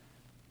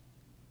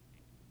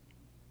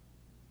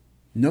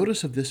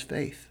 Notice of this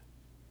faith.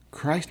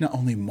 Christ not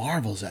only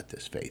marvels at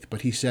this faith,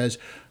 but he says,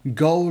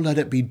 go, let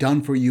it be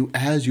done for you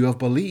as you have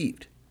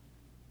believed.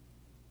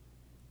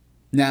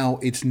 Now,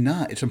 it's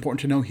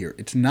important to know here,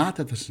 it's not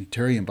that the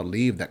centurion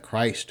believed that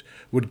Christ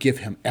would give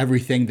him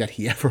everything that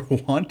he ever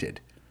wanted.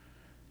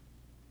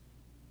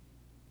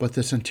 But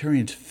the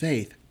centurion's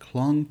faith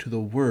clung to the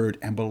word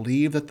and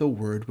believed that the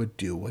word would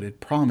do what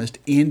it promised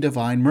in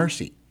divine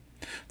mercy.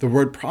 The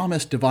word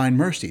promised divine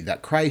mercy,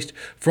 that Christ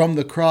from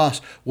the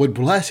cross would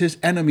bless his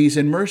enemies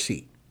in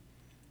mercy.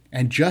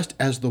 And just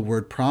as the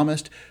word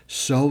promised,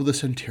 so the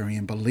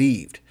centurion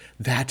believed.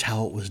 That's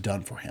how it was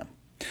done for him.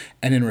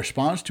 And in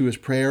response to his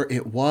prayer,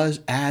 it was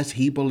as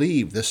he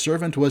believed. The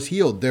servant was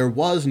healed. There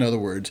was, in other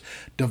words,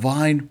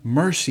 divine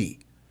mercy.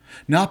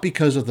 Not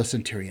because of the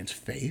centurion's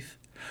faith,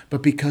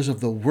 but because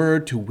of the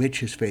word to which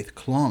his faith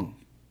clung.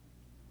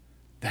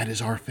 That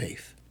is our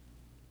faith.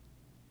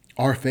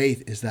 Our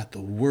faith is that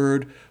the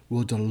word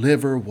will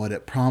deliver what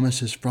it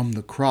promises from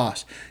the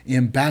cross.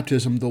 In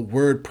baptism, the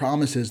word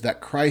promises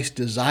that Christ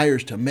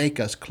desires to make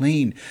us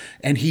clean,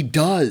 and he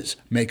does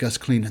make us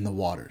clean in the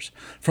waters.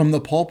 From the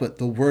pulpit,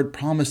 the word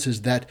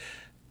promises that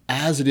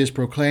as it is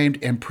proclaimed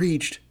and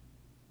preached,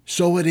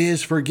 so it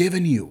is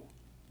forgiven you.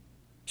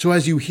 So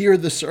as you hear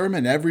the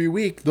sermon every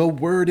week, the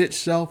word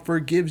itself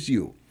forgives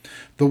you.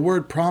 The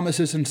word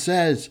promises and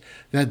says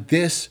that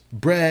this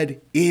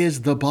bread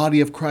is the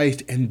body of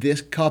Christ and this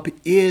cup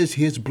is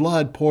his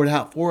blood poured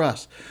out for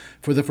us,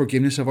 for the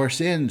forgiveness of our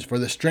sins, for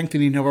the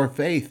strengthening of our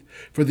faith,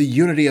 for the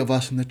unity of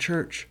us in the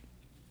church.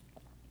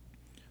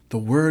 The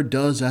word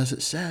does as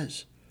it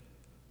says.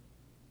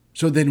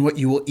 So then what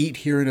you will eat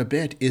here in a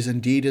bit is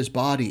indeed his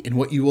body, and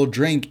what you will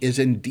drink is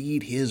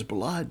indeed his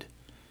blood.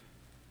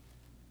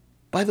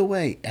 By the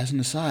way, as an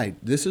aside,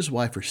 this is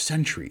why for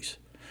centuries,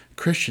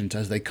 Christians,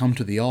 as they come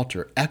to the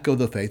altar, echo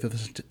the faith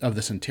of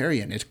the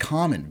centurion. It's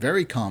common,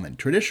 very common,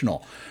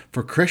 traditional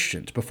for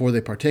Christians before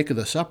they partake of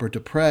the supper to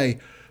pray,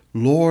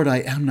 Lord, I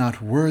am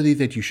not worthy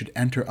that you should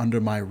enter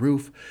under my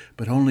roof,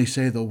 but only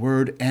say the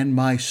word, and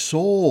my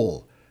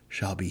soul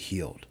shall be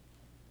healed.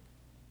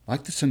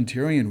 Like the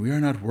centurion, we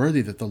are not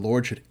worthy that the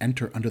Lord should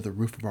enter under the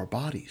roof of our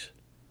bodies.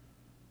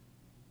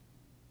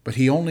 But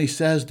he only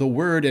says the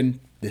word, and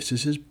this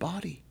is his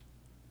body.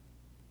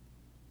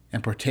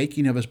 And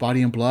partaking of his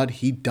body and blood,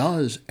 he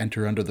does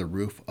enter under the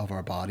roof of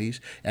our bodies,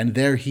 and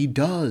there he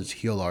does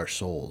heal our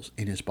souls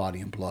in his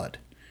body and blood.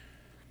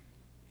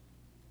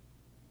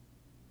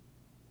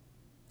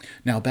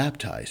 Now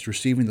baptized,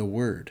 receiving the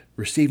word,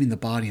 receiving the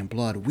body and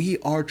blood, we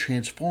are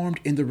transformed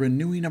in the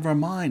renewing of our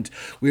minds.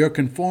 We are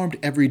conformed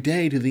every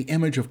day to the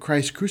image of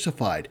Christ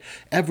crucified.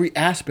 Every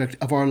aspect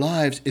of our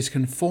lives is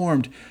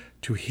conformed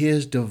to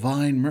his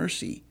divine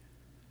mercy,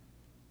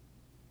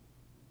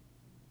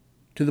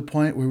 to the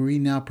point where we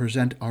now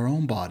present our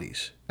own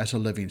bodies as a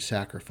living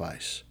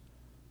sacrifice,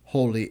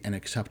 holy and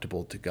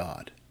acceptable to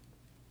God.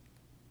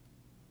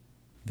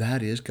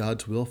 That is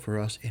God's will for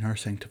us in our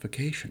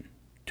sanctification,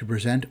 to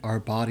present our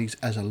bodies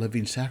as a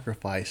living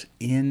sacrifice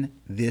in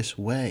this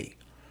way.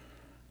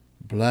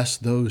 Bless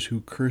those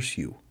who curse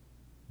you.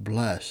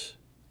 Bless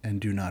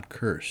and do not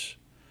curse.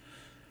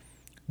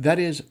 That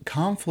is,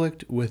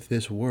 conflict with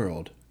this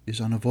world is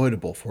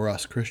unavoidable for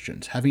us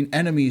Christians. Having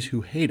enemies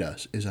who hate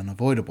us is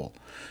unavoidable.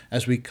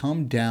 As we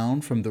come down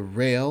from the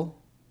rail,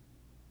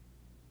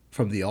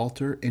 from the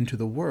altar into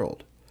the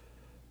world,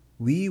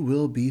 we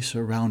will be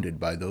surrounded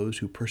by those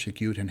who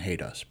persecute and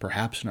hate us,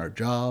 perhaps in our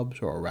jobs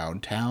or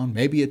around town.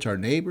 Maybe it's our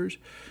neighbors.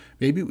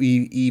 Maybe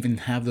we even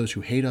have those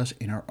who hate us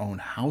in our own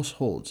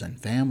households and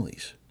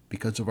families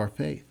because of our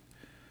faith.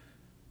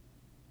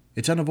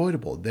 It's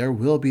unavoidable. There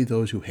will be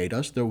those who hate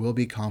us. There will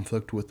be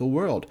conflict with the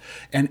world.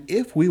 And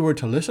if we were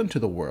to listen to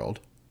the world,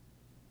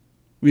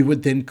 we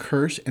would then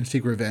curse and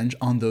seek revenge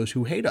on those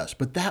who hate us.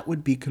 But that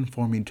would be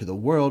conforming to the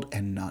world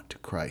and not to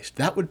Christ.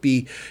 That would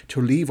be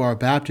to leave our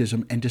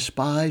baptism and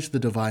despise the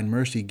divine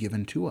mercy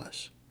given to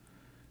us.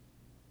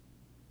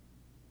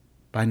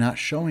 By not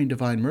showing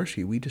divine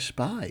mercy, we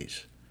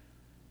despise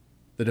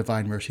the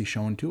divine mercy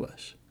shown to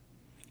us.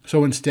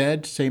 So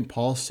instead, St.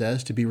 Paul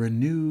says to be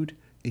renewed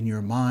in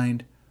your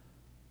mind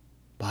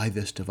by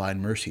this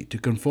divine mercy, to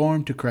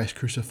conform to Christ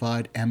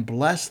crucified and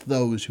bless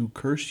those who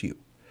curse you,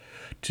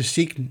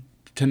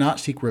 to not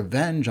seek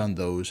revenge on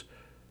those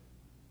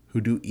who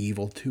do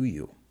evil to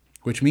you,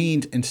 which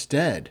means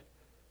instead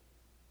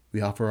we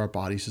offer our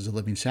bodies as a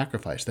living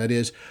sacrifice. That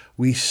is,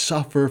 we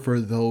suffer for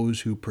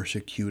those who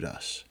persecute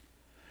us.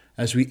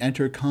 As we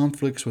enter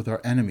conflicts with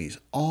our enemies,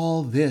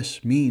 all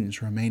this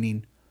means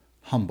remaining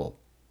humble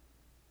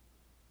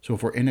So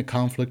if we're in a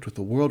conflict with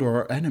the world or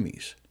our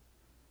enemies,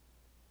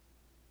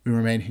 we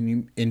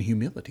remain in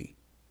humility.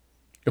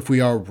 If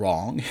we are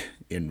wrong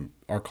in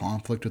our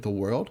conflict with the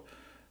world,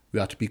 we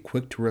ought to be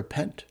quick to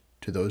repent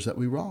to those that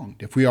we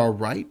wronged. If we are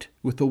right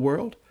with the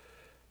world,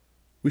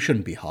 we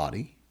shouldn't be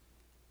haughty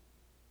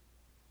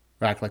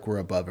or act like we're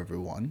above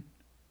everyone,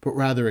 but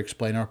rather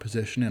explain our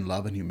position in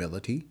love and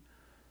humility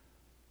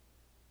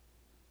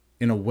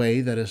in a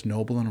way that is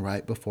noble and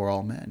right before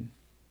all men.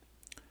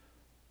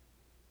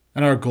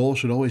 And our goal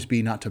should always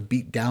be not to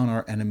beat down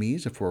our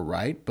enemies if we're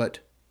right, but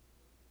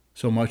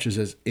so much as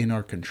is in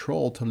our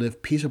control to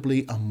live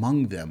peaceably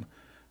among them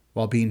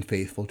while being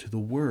faithful to the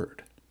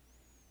word.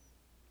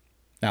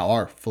 Now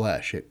our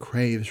flesh, it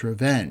craves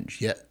revenge,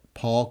 yet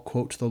Paul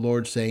quotes the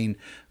Lord saying,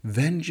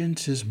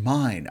 "Vengeance is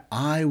mine,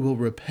 I will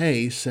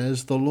repay,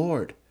 says the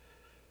Lord."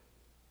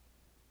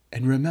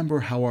 And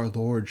remember how our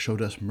Lord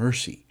showed us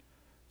mercy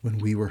when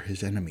we were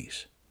his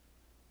enemies.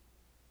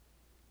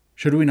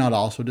 Should we not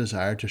also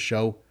desire to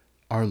show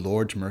our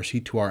Lord's mercy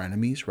to our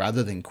enemies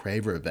rather than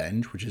crave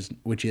revenge,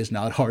 which is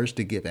not ours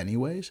to give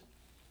anyways?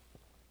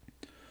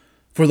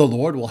 For the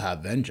Lord will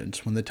have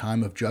vengeance when the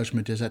time of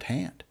judgment is at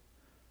hand.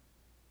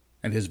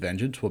 And his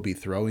vengeance will be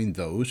throwing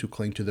those who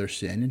cling to their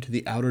sin into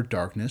the outer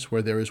darkness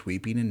where there is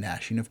weeping and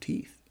gnashing of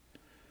teeth.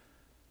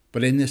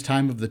 But in this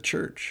time of the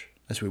church,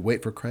 as we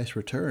wait for Christ's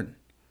return,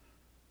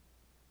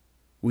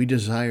 we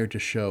desire to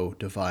show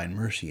divine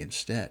mercy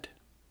instead,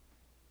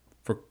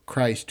 for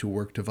Christ to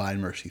work divine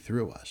mercy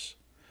through us.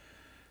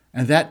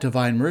 And that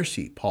divine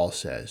mercy, Paul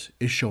says,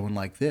 is shown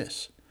like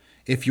this.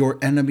 If your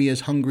enemy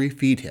is hungry,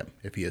 feed him.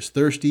 If he is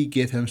thirsty,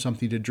 give him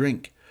something to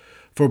drink.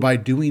 For by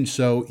doing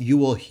so, you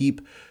will heap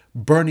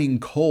burning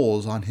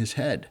coals on his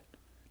head.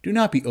 Do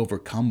not be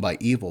overcome by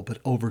evil, but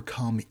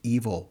overcome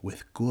evil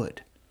with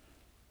good.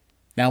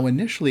 Now,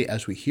 initially,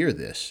 as we hear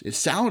this, it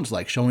sounds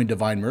like showing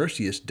divine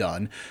mercy is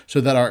done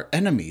so that our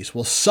enemies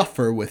will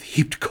suffer with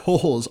heaped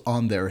coals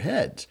on their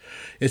heads.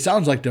 It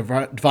sounds like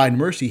divine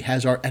mercy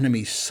has our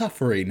enemies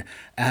suffering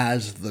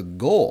as the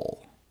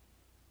goal.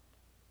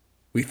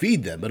 We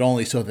feed them, but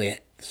only so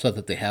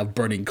that they have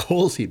burning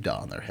coals heaped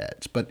on their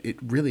heads. But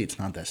it's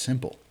not that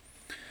simple.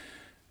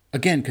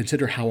 Again,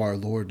 consider how our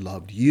Lord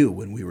loved you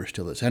when we were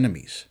still his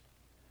enemies.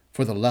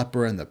 For the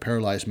leper and the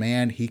paralyzed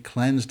man, he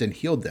cleansed and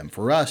healed them.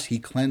 For us, he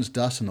cleansed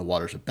us in the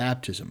waters of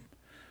baptism.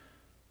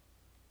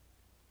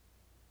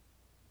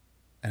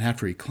 And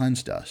after he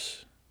cleansed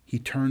us, he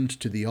turns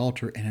to the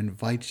altar and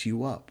invites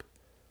you up.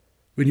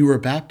 When you were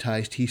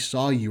baptized, he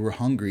saw you were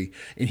hungry,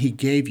 and he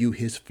gave you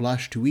his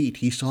flesh to eat.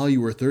 He saw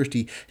you were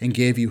thirsty, and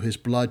gave you his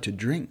blood to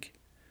drink.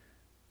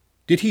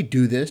 Did he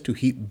do this to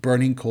heap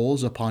burning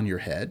coals upon your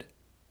head?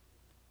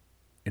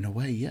 In a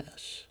way,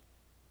 yes,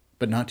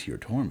 but not to your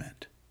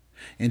torment.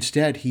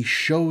 Instead, he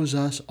shows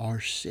us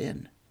our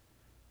sin.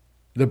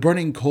 The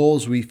burning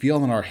coals we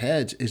feel on our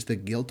heads is the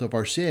guilt of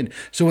our sin.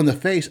 So in the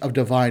face of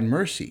divine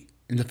mercy,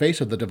 in the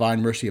face of the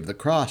divine mercy of the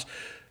cross,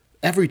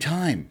 every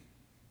time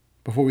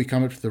before we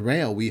come up to the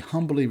rail, we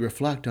humbly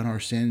reflect on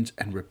our sins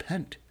and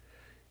repent.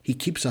 He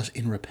keeps us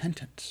in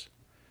repentance.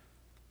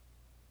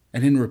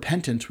 And in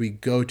repentance, we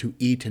go to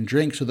eat and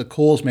drink so the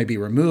coals may be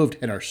removed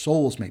and our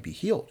souls may be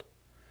healed.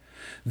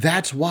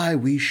 That's why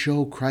we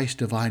show Christ's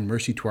divine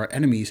mercy to our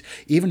enemies,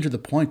 even to the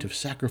point of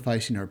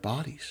sacrificing our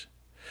bodies,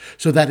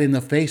 so that in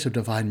the face of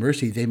divine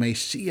mercy they may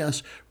see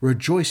us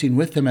rejoicing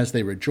with them as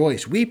they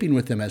rejoice, weeping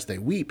with them as they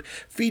weep,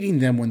 feeding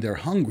them when they're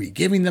hungry,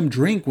 giving them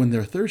drink when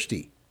they're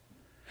thirsty.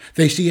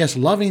 They see us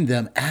loving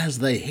them as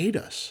they hate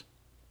us.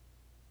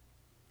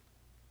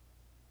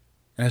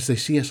 And as they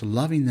see us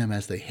loving them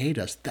as they hate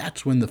us,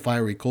 that's when the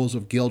fiery coals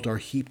of guilt are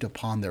heaped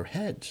upon their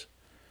heads.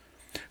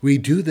 We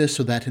do this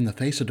so that in the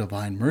face of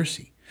divine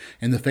mercy,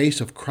 in the face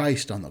of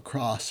Christ on the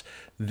cross,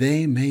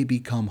 they may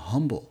become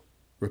humble,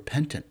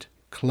 repentant,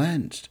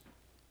 cleansed,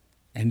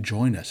 and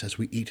join us as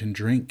we eat and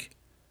drink,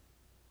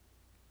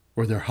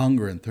 where their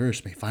hunger and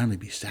thirst may finally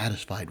be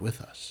satisfied with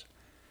us.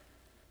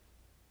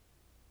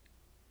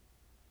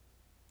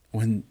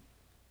 When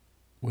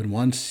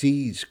one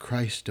sees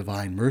Christ's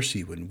divine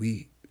mercy, when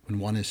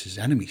one is his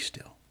enemy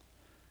still,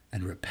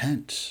 and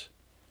repents,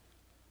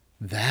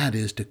 that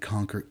is to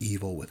conquer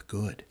evil with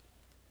good.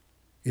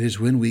 It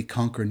is when we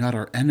conquer not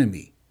our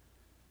enemy,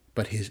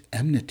 but his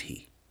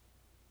enmity,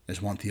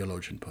 as one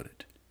theologian put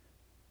it.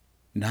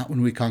 Not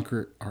when we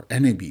conquer our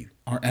enemy,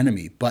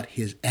 but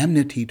his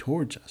enmity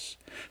towards us,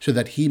 so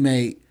that he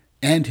may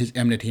end his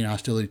enmity and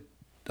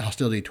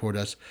hostility toward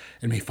us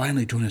and may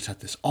finally join us at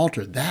this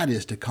altar. That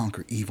is to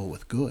conquer evil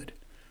with good.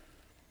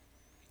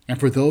 And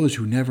for those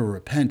who never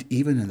repent,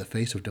 even in the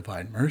face of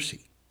divine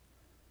mercy,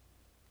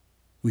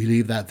 we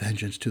leave that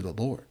vengeance to the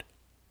Lord.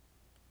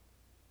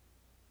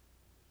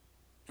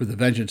 For the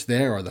vengeance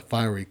there are the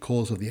fiery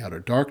coals of the outer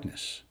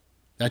darkness.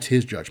 That's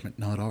his judgment,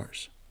 not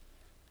ours.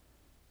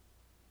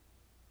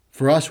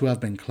 For us who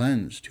have been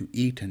cleansed to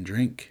eat and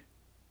drink,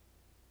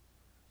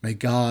 may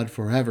God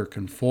forever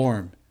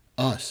conform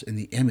us in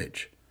the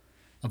image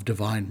of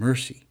divine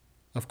mercy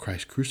of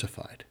Christ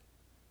crucified.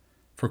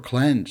 For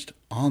cleansed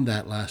on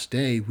that last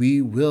day,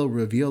 we will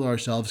reveal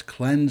ourselves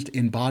cleansed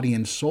in body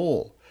and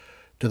soul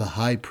to the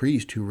high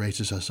priest who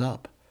raises us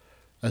up,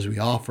 as we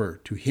offer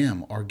to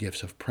him our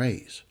gifts of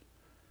praise.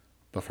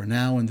 But for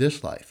now in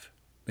this life,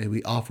 may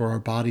we offer our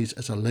bodies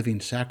as a living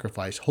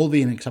sacrifice,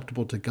 holy and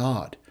acceptable to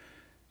God,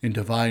 in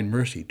divine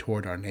mercy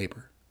toward our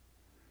neighbor.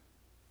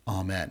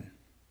 Amen.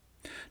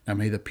 Now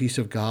may the peace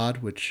of God,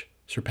 which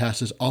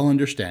surpasses all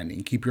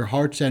understanding, keep your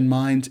hearts and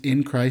minds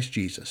in Christ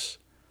Jesus.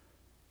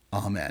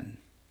 Amen.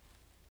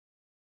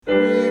 We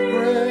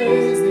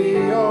praise thee,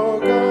 O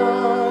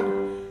God.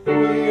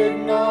 We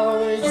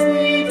acknowledge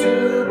thee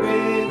to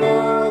be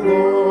the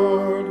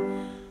Lord.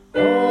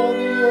 All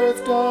the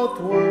earth doth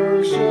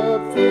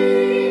worship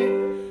thee,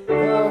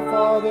 the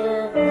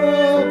Father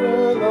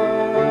everlasting.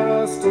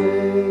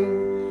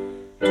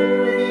 To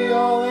thee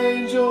all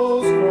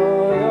angels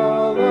cry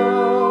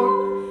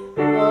aloud,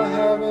 the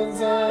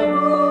heavens and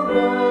all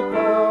the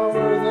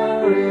power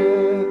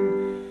therein.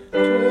 To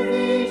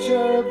thee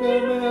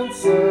cherubim and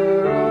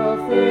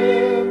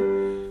seraphim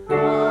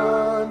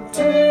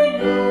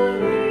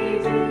continually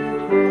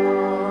do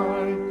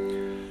cry,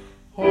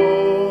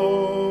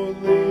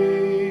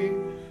 Holy,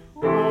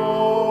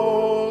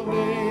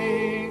 holy,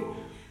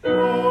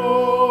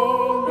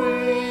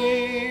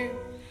 holy,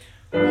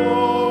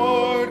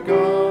 Lord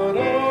God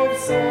of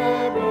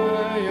Sabaoth.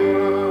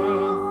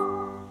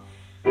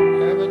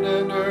 Heaven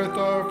and earth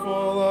are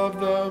full of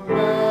the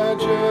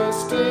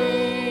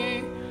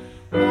majesty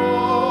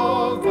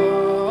of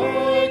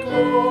thy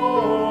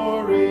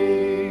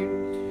glory.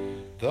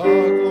 The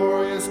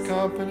glorious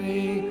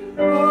company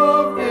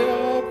of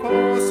the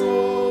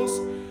apostles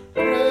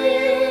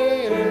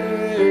praise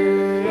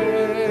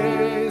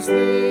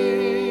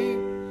thee.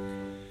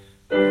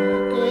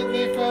 The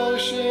goodly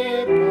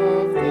fellowship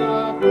of the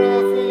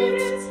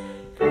prophets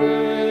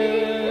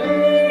praise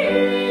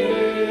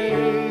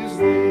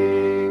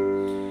thee.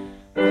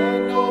 The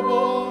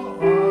noble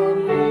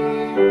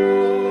armies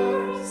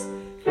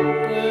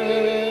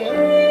praise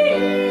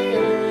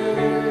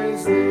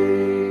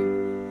thee.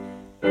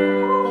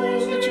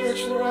 Holy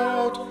Church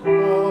throughout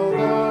all the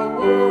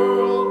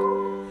world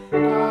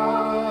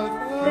doth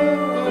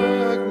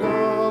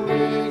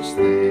acknowledge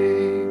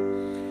thee.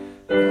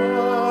 The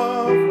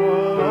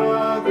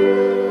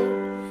Father,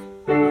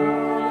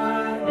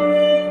 Son,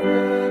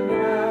 and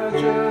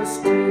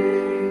majesty,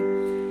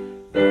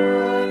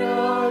 thine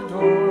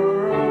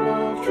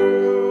adorable,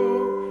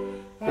 true,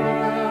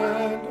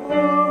 and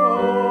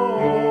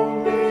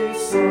only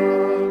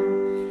Son,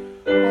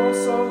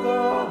 also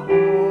the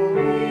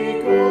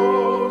Holy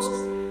Ghost,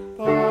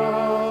 the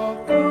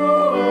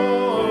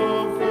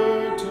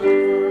Comforter.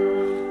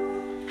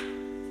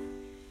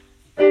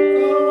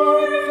 Thou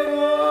art the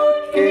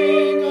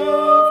King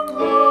of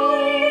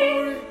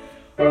glory,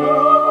 O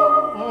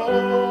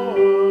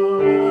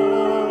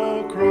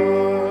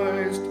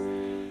Christ.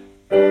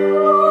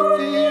 Thou art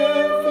the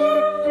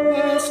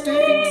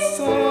everlasting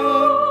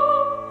Son,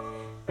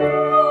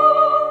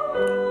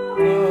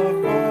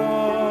 the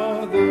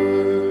Father.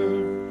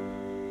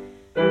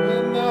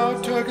 When thou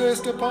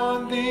tookest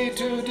upon thee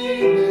to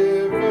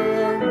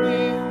deliver me,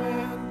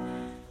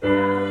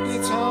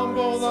 didst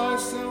humble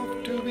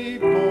thyself to be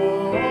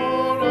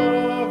born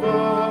of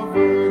a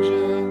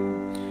virgin.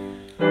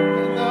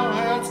 When thou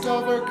hadst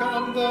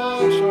overcome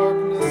the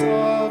sharpness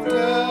of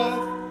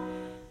death,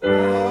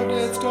 thou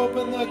didst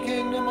open the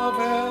kingdom of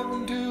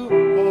heaven to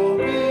all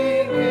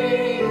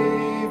believers.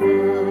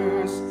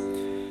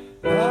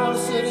 Thou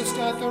sittest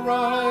at the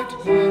right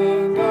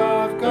hand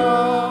of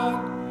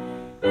God,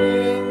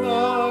 in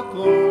the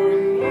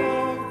glory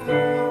of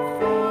the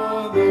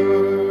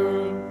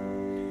Father.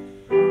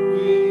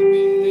 We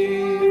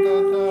believe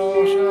that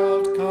thou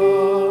shalt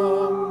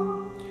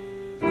come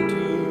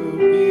to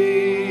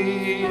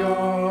be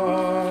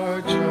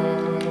our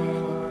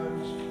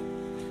judge.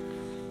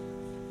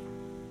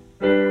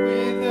 We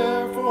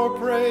therefore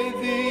pray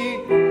thee,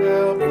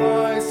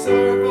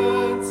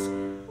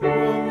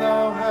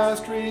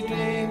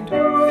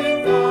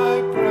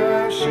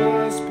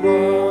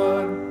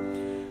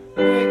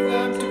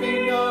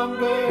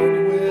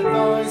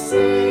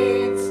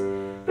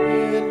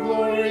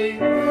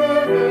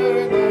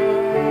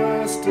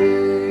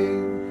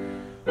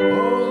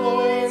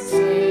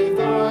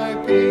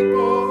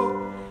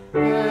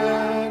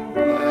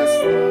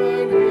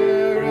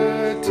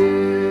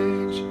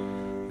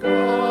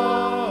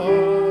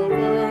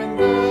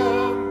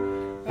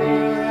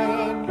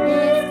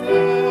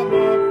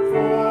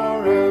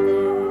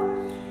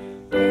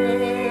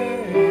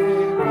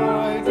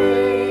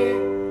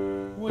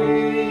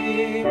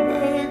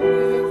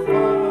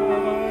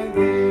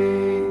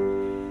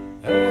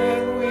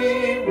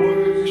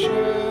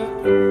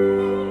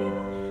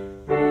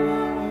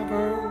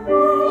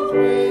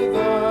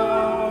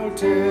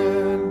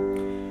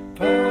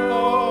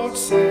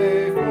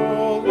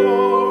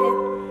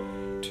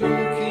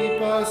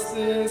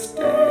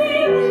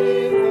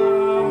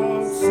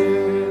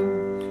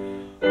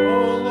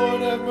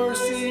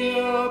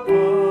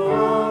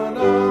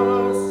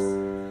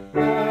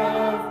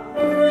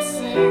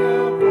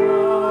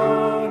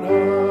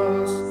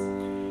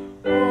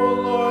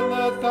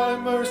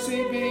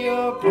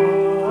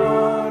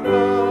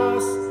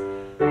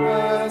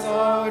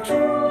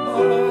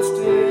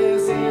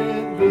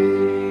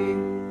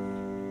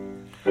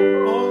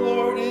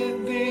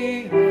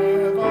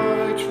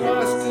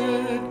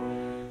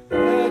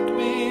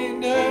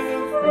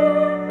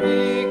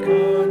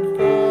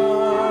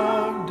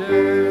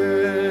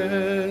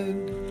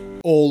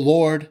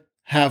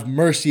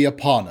 mercy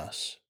upon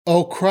us.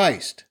 O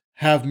Christ,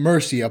 have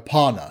mercy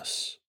upon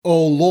us.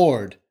 O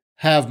Lord,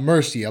 have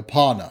mercy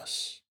upon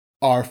us.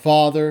 Our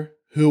Father,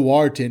 who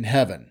art in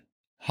heaven,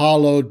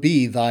 hallowed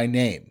be thy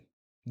name.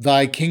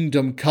 Thy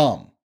kingdom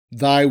come,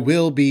 thy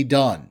will be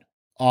done,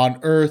 on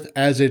earth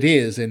as it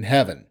is in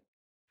heaven.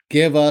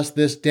 Give us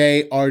this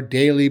day our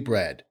daily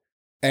bread,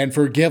 and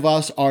forgive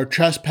us our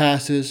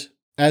trespasses,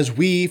 as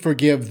we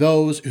forgive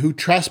those who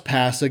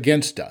trespass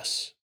against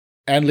us.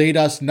 And lead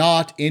us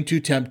not into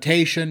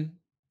temptation,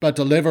 but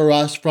deliver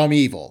us from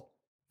evil.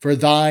 For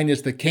thine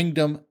is the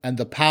kingdom, and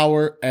the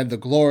power, and the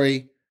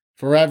glory,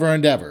 forever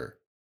and ever.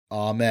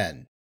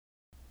 Amen.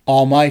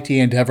 Almighty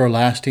and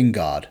everlasting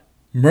God,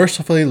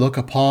 mercifully look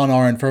upon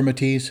our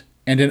infirmities,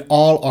 and in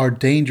all our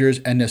dangers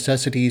and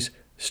necessities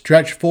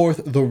stretch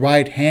forth the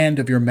right hand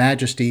of your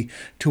majesty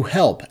to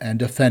help and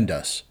defend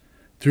us.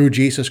 Through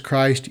Jesus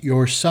Christ,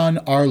 your Son,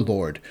 our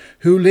Lord,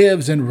 who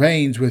lives and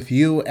reigns with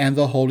you and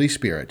the Holy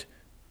Spirit,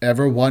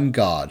 ever one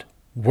God,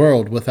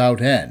 world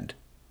without end.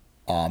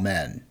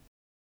 Amen.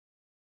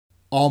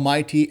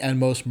 Almighty and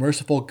most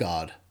merciful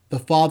God, the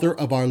Father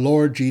of our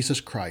Lord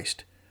Jesus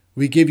Christ,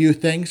 we give you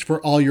thanks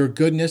for all your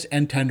goodness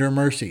and tender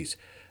mercies,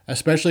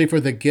 especially for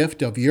the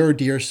gift of your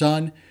dear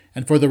Son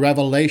and for the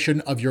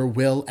revelation of your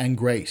will and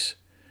grace.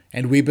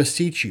 And we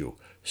beseech you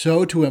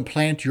so to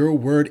implant your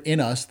word in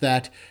us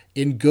that,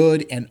 in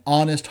good and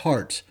honest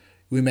hearts,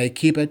 we may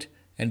keep it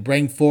and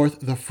bring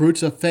forth the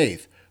fruits of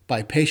faith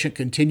by patient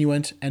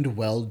continuance and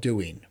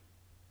well-doing.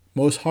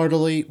 Most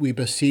heartily we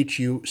beseech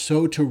you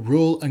so to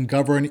rule and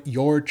govern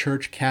your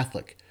Church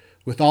Catholic,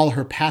 with all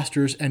her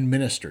pastors and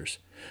ministers,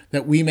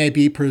 that we may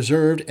be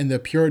preserved in the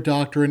pure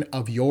doctrine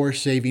of your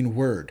saving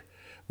word,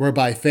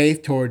 whereby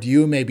faith toward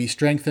you may be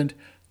strengthened,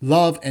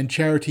 love and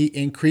charity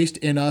increased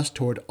in us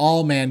toward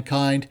all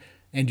mankind,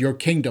 and your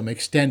kingdom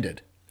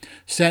extended.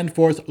 Send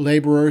forth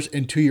laborers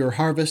into your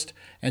harvest,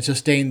 and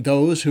sustain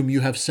those whom you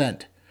have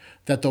sent,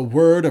 that the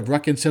word of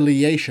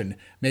reconciliation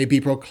may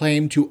be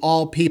proclaimed to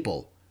all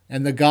people,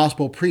 and the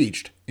gospel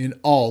preached in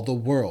all the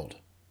world.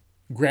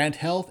 Grant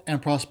health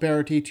and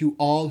prosperity to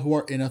all who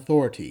are in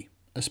authority,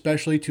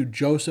 especially to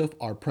Joseph,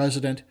 our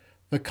President,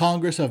 the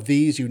Congress of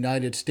these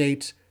United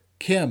States,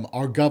 Kim,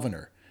 our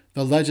Governor,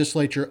 the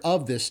legislature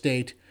of this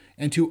state,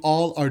 and to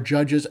all our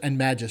judges and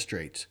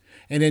magistrates,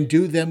 and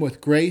endue them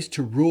with grace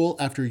to rule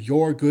after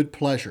your good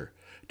pleasure,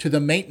 to the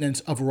maintenance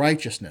of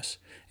righteousness,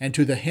 and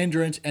to the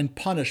hindrance and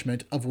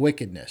punishment of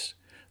wickedness,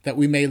 that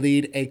we may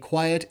lead a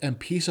quiet and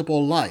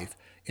peaceable life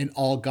in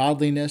all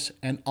godliness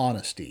and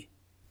honesty.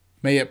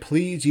 May it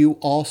please you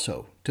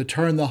also to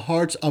turn the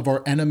hearts of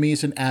our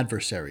enemies and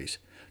adversaries,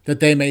 that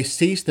they may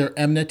cease their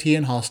enmity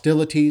and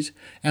hostilities,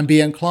 and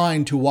be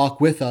inclined to walk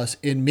with us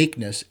in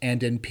meekness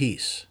and in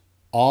peace.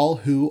 All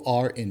who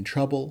are in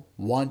trouble,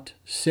 want,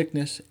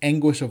 sickness,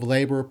 anguish of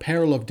labor,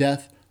 peril of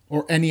death,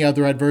 or any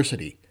other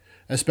adversity,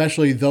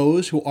 especially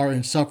those who are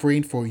in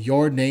suffering for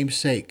your name's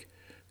sake,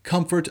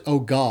 comfort, O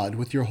God,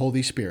 with your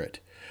Holy Spirit,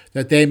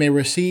 that they may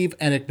receive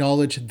and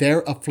acknowledge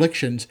their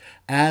afflictions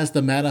as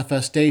the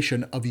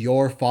manifestation of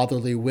your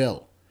fatherly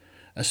will.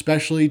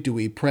 Especially do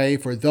we pray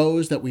for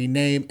those that we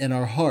name in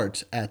our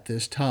hearts at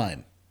this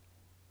time.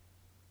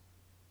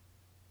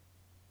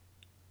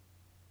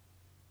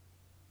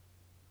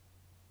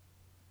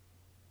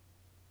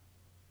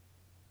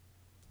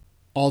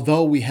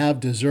 Although we have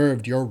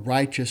deserved your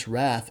righteous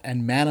wrath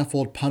and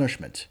manifold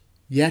punishments,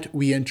 yet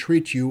we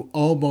entreat you,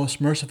 O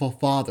most merciful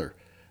Father,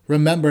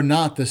 remember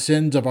not the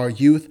sins of our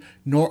youth,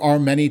 nor our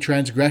many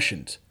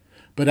transgressions,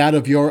 but out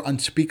of your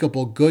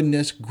unspeakable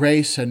goodness,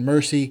 grace, and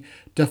mercy,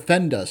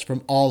 defend us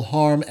from all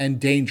harm and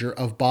danger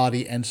of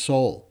body and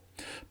soul.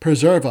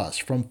 Preserve us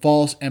from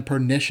false and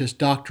pernicious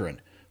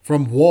doctrine,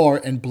 from war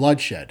and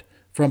bloodshed,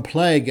 from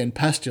plague and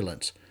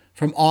pestilence,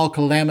 from all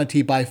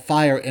calamity by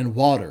fire and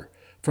water,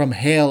 from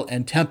hail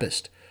and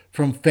tempest,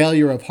 from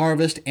failure of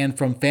harvest and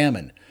from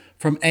famine,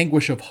 from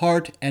anguish of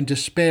heart and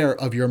despair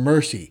of your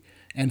mercy,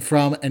 and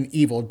from an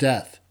evil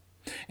death.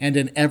 And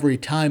in every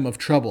time of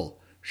trouble,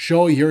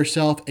 show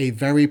yourself a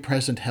very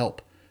present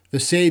help, the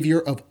Savior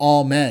of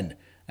all men,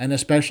 and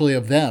especially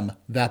of them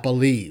that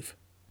believe.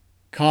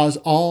 Cause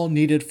all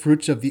needed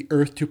fruits of the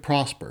earth to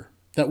prosper,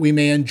 that we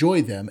may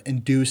enjoy them in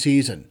due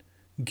season.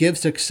 Give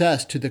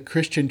success to the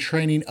Christian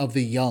training of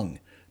the young,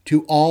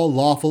 to all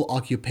lawful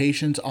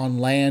occupations on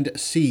land,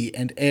 sea,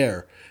 and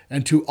air,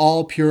 and to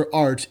all pure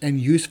arts and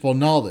useful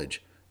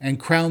knowledge, and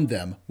crown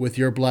them with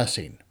your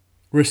blessing.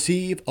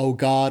 Receive, O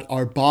God,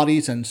 our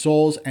bodies and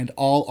souls and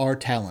all our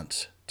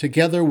talents,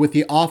 together with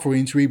the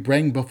offerings we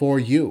bring before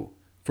you.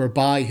 For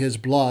by his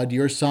blood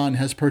your Son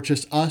has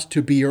purchased us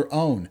to be your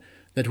own,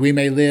 that we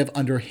may live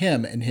under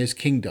him in his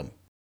kingdom.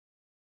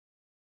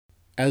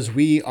 As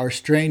we are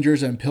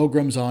strangers and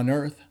pilgrims on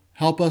earth,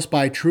 help us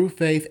by true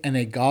faith and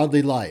a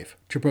godly life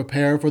to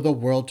prepare for the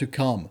world to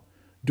come,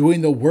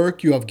 doing the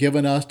work you have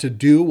given us to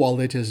do while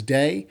it is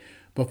day,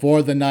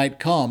 before the night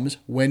comes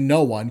when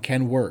no one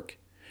can work.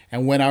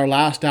 And when our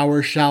last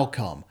hour shall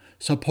come,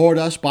 support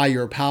us by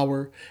your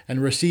power,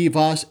 and receive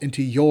us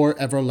into your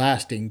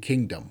everlasting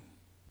kingdom.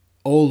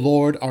 O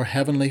Lord, our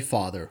heavenly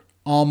Father,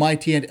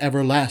 almighty and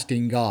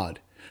everlasting God,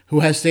 who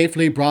has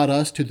safely brought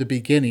us to the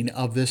beginning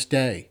of this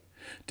day,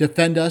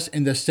 defend us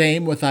in the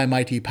same with thy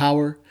mighty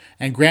power,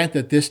 and grant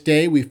that this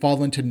day we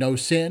fall into no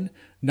sin,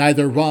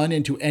 neither run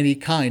into any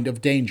kind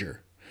of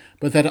danger,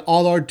 but that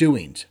all our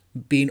doings,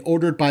 being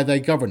ordered by thy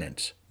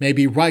governance, may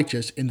be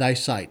righteous in thy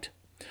sight.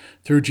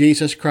 Through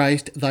Jesus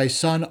Christ, thy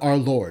Son, our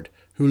Lord,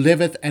 who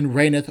liveth and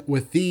reigneth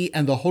with thee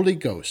and the Holy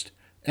Ghost,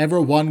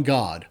 ever one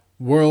God,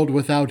 world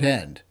without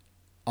end.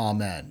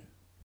 Amen.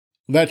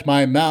 Let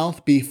my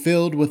mouth be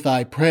filled with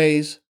thy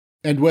praise,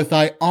 and with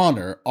thy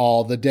honor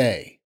all the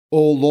day.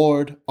 O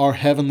Lord, our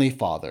heavenly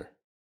Father,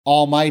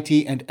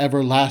 almighty and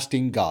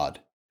everlasting God,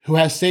 who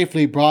has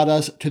safely brought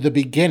us to the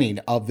beginning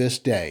of this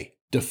day,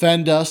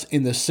 defend us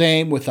in the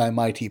same with thy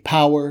mighty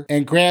power,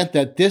 and grant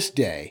that this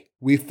day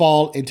we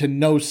fall into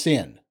no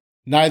sin,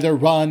 neither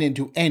run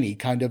into any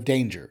kind of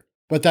danger,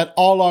 but that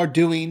all our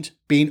doings,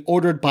 being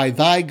ordered by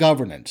thy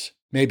governance,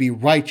 may be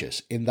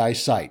righteous in thy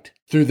sight.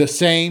 Through the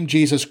same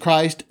Jesus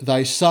Christ,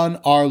 thy Son,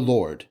 our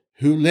Lord,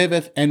 who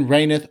liveth and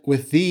reigneth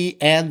with thee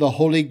and the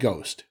Holy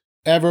Ghost,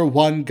 ever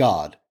one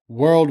God,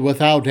 world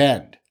without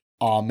end.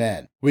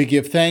 Amen. We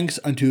give thanks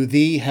unto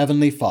thee,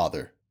 heavenly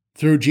Father,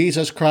 through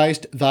Jesus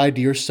Christ, thy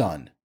dear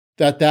Son,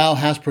 that thou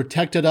hast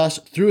protected us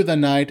through the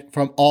night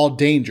from all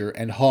danger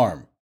and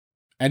harm.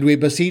 And we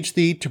beseech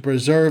thee to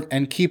preserve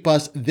and keep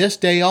us this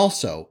day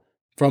also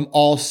from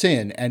all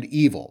sin and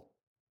evil,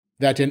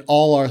 that in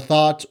all our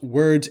thoughts,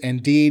 words,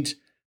 and deeds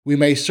we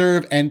may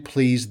serve and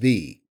please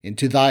thee.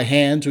 Into thy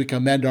hands we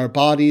commend our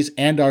bodies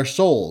and our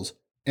souls,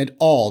 and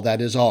all that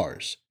is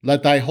ours.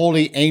 Let thy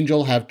holy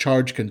angel have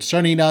charge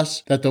concerning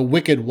us, that the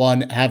wicked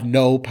one have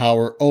no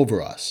power over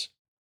us.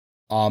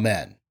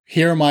 Amen.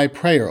 Hear my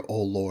prayer,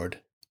 O Lord,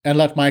 and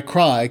let my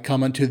cry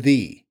come unto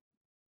thee.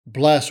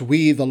 Bless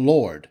we the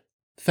Lord.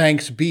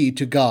 Thanks be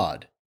to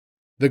God.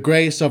 The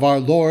grace of our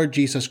Lord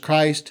Jesus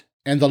Christ,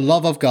 and the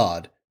love of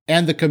God,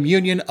 and the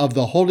communion of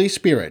the Holy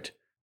Spirit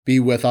be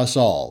with us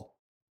all.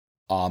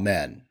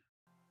 Amen.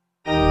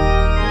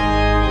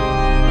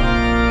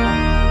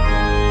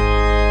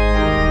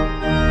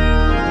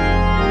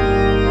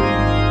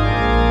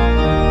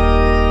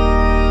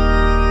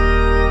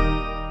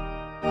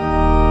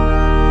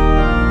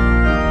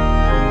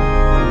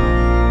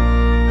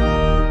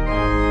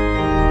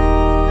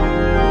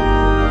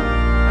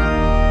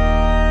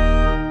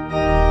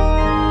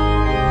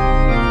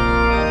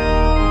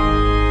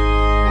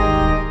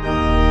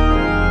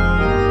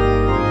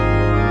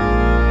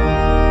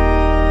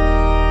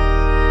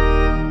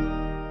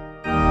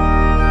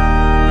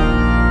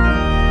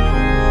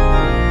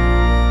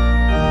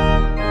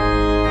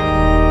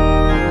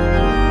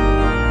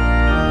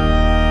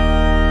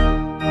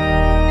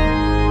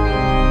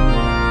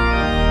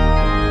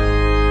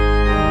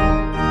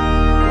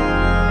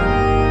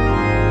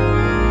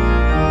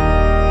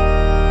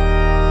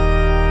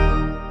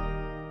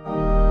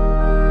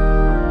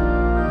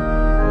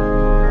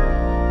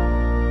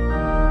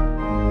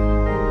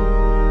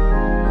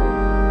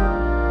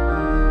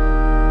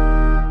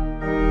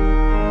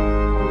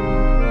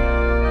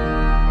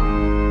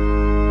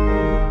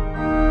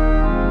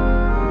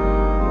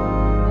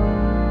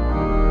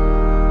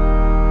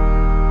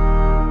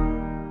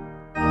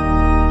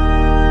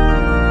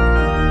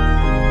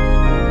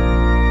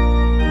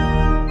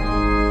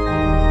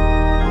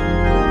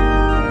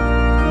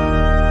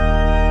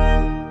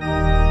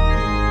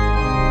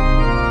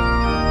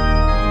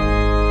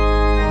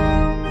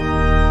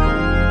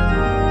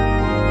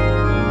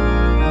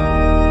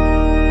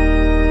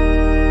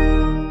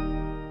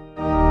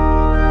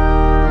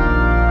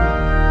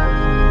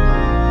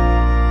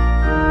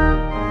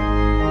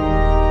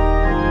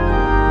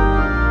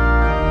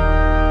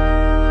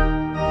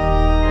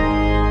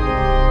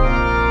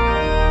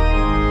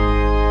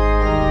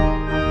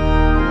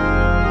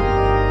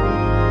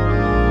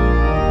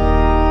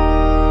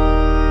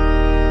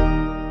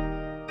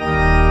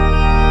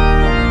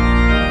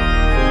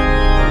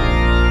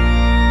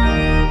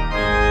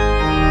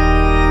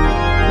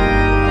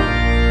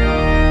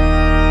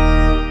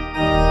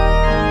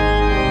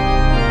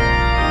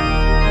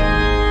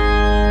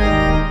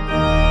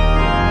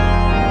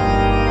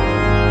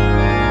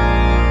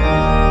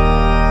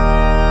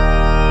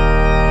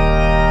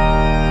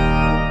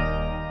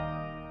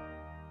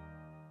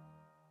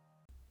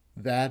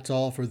 That's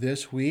all for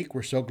this week.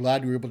 We're so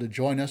glad you were able to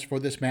join us for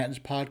this Matins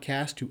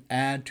podcast to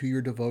add to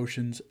your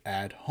devotions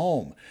at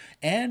home.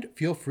 And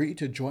feel free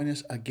to join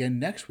us again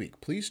next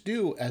week. Please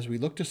do, as we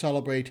look to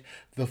celebrate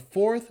the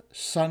fourth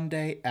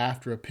Sunday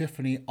after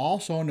Epiphany,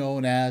 also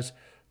known as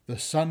the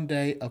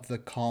Sunday of the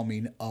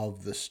Calming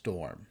of the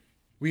Storm.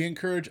 We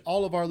encourage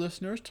all of our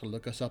listeners to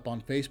look us up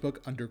on Facebook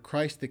under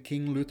Christ the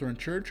King Lutheran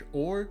Church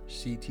or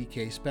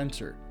CTK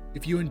Spencer.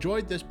 If you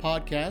enjoyed this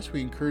podcast,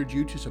 we encourage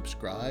you to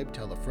subscribe,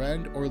 tell a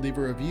friend, or leave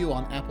a review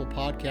on Apple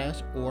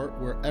Podcasts or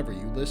wherever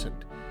you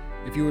listened.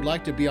 If you would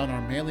like to be on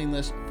our mailing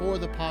list for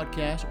the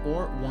podcast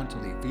or want to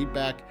leave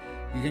feedback,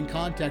 you can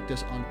contact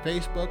us on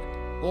Facebook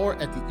or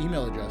at the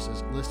email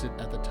addresses listed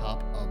at the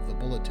top of the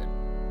bulletin.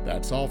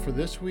 That's all for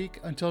this week.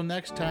 Until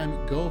next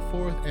time, go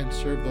forth and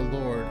serve the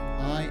Lord.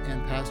 I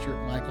am Pastor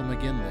Michael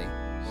McGinley,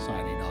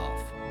 signing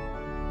off.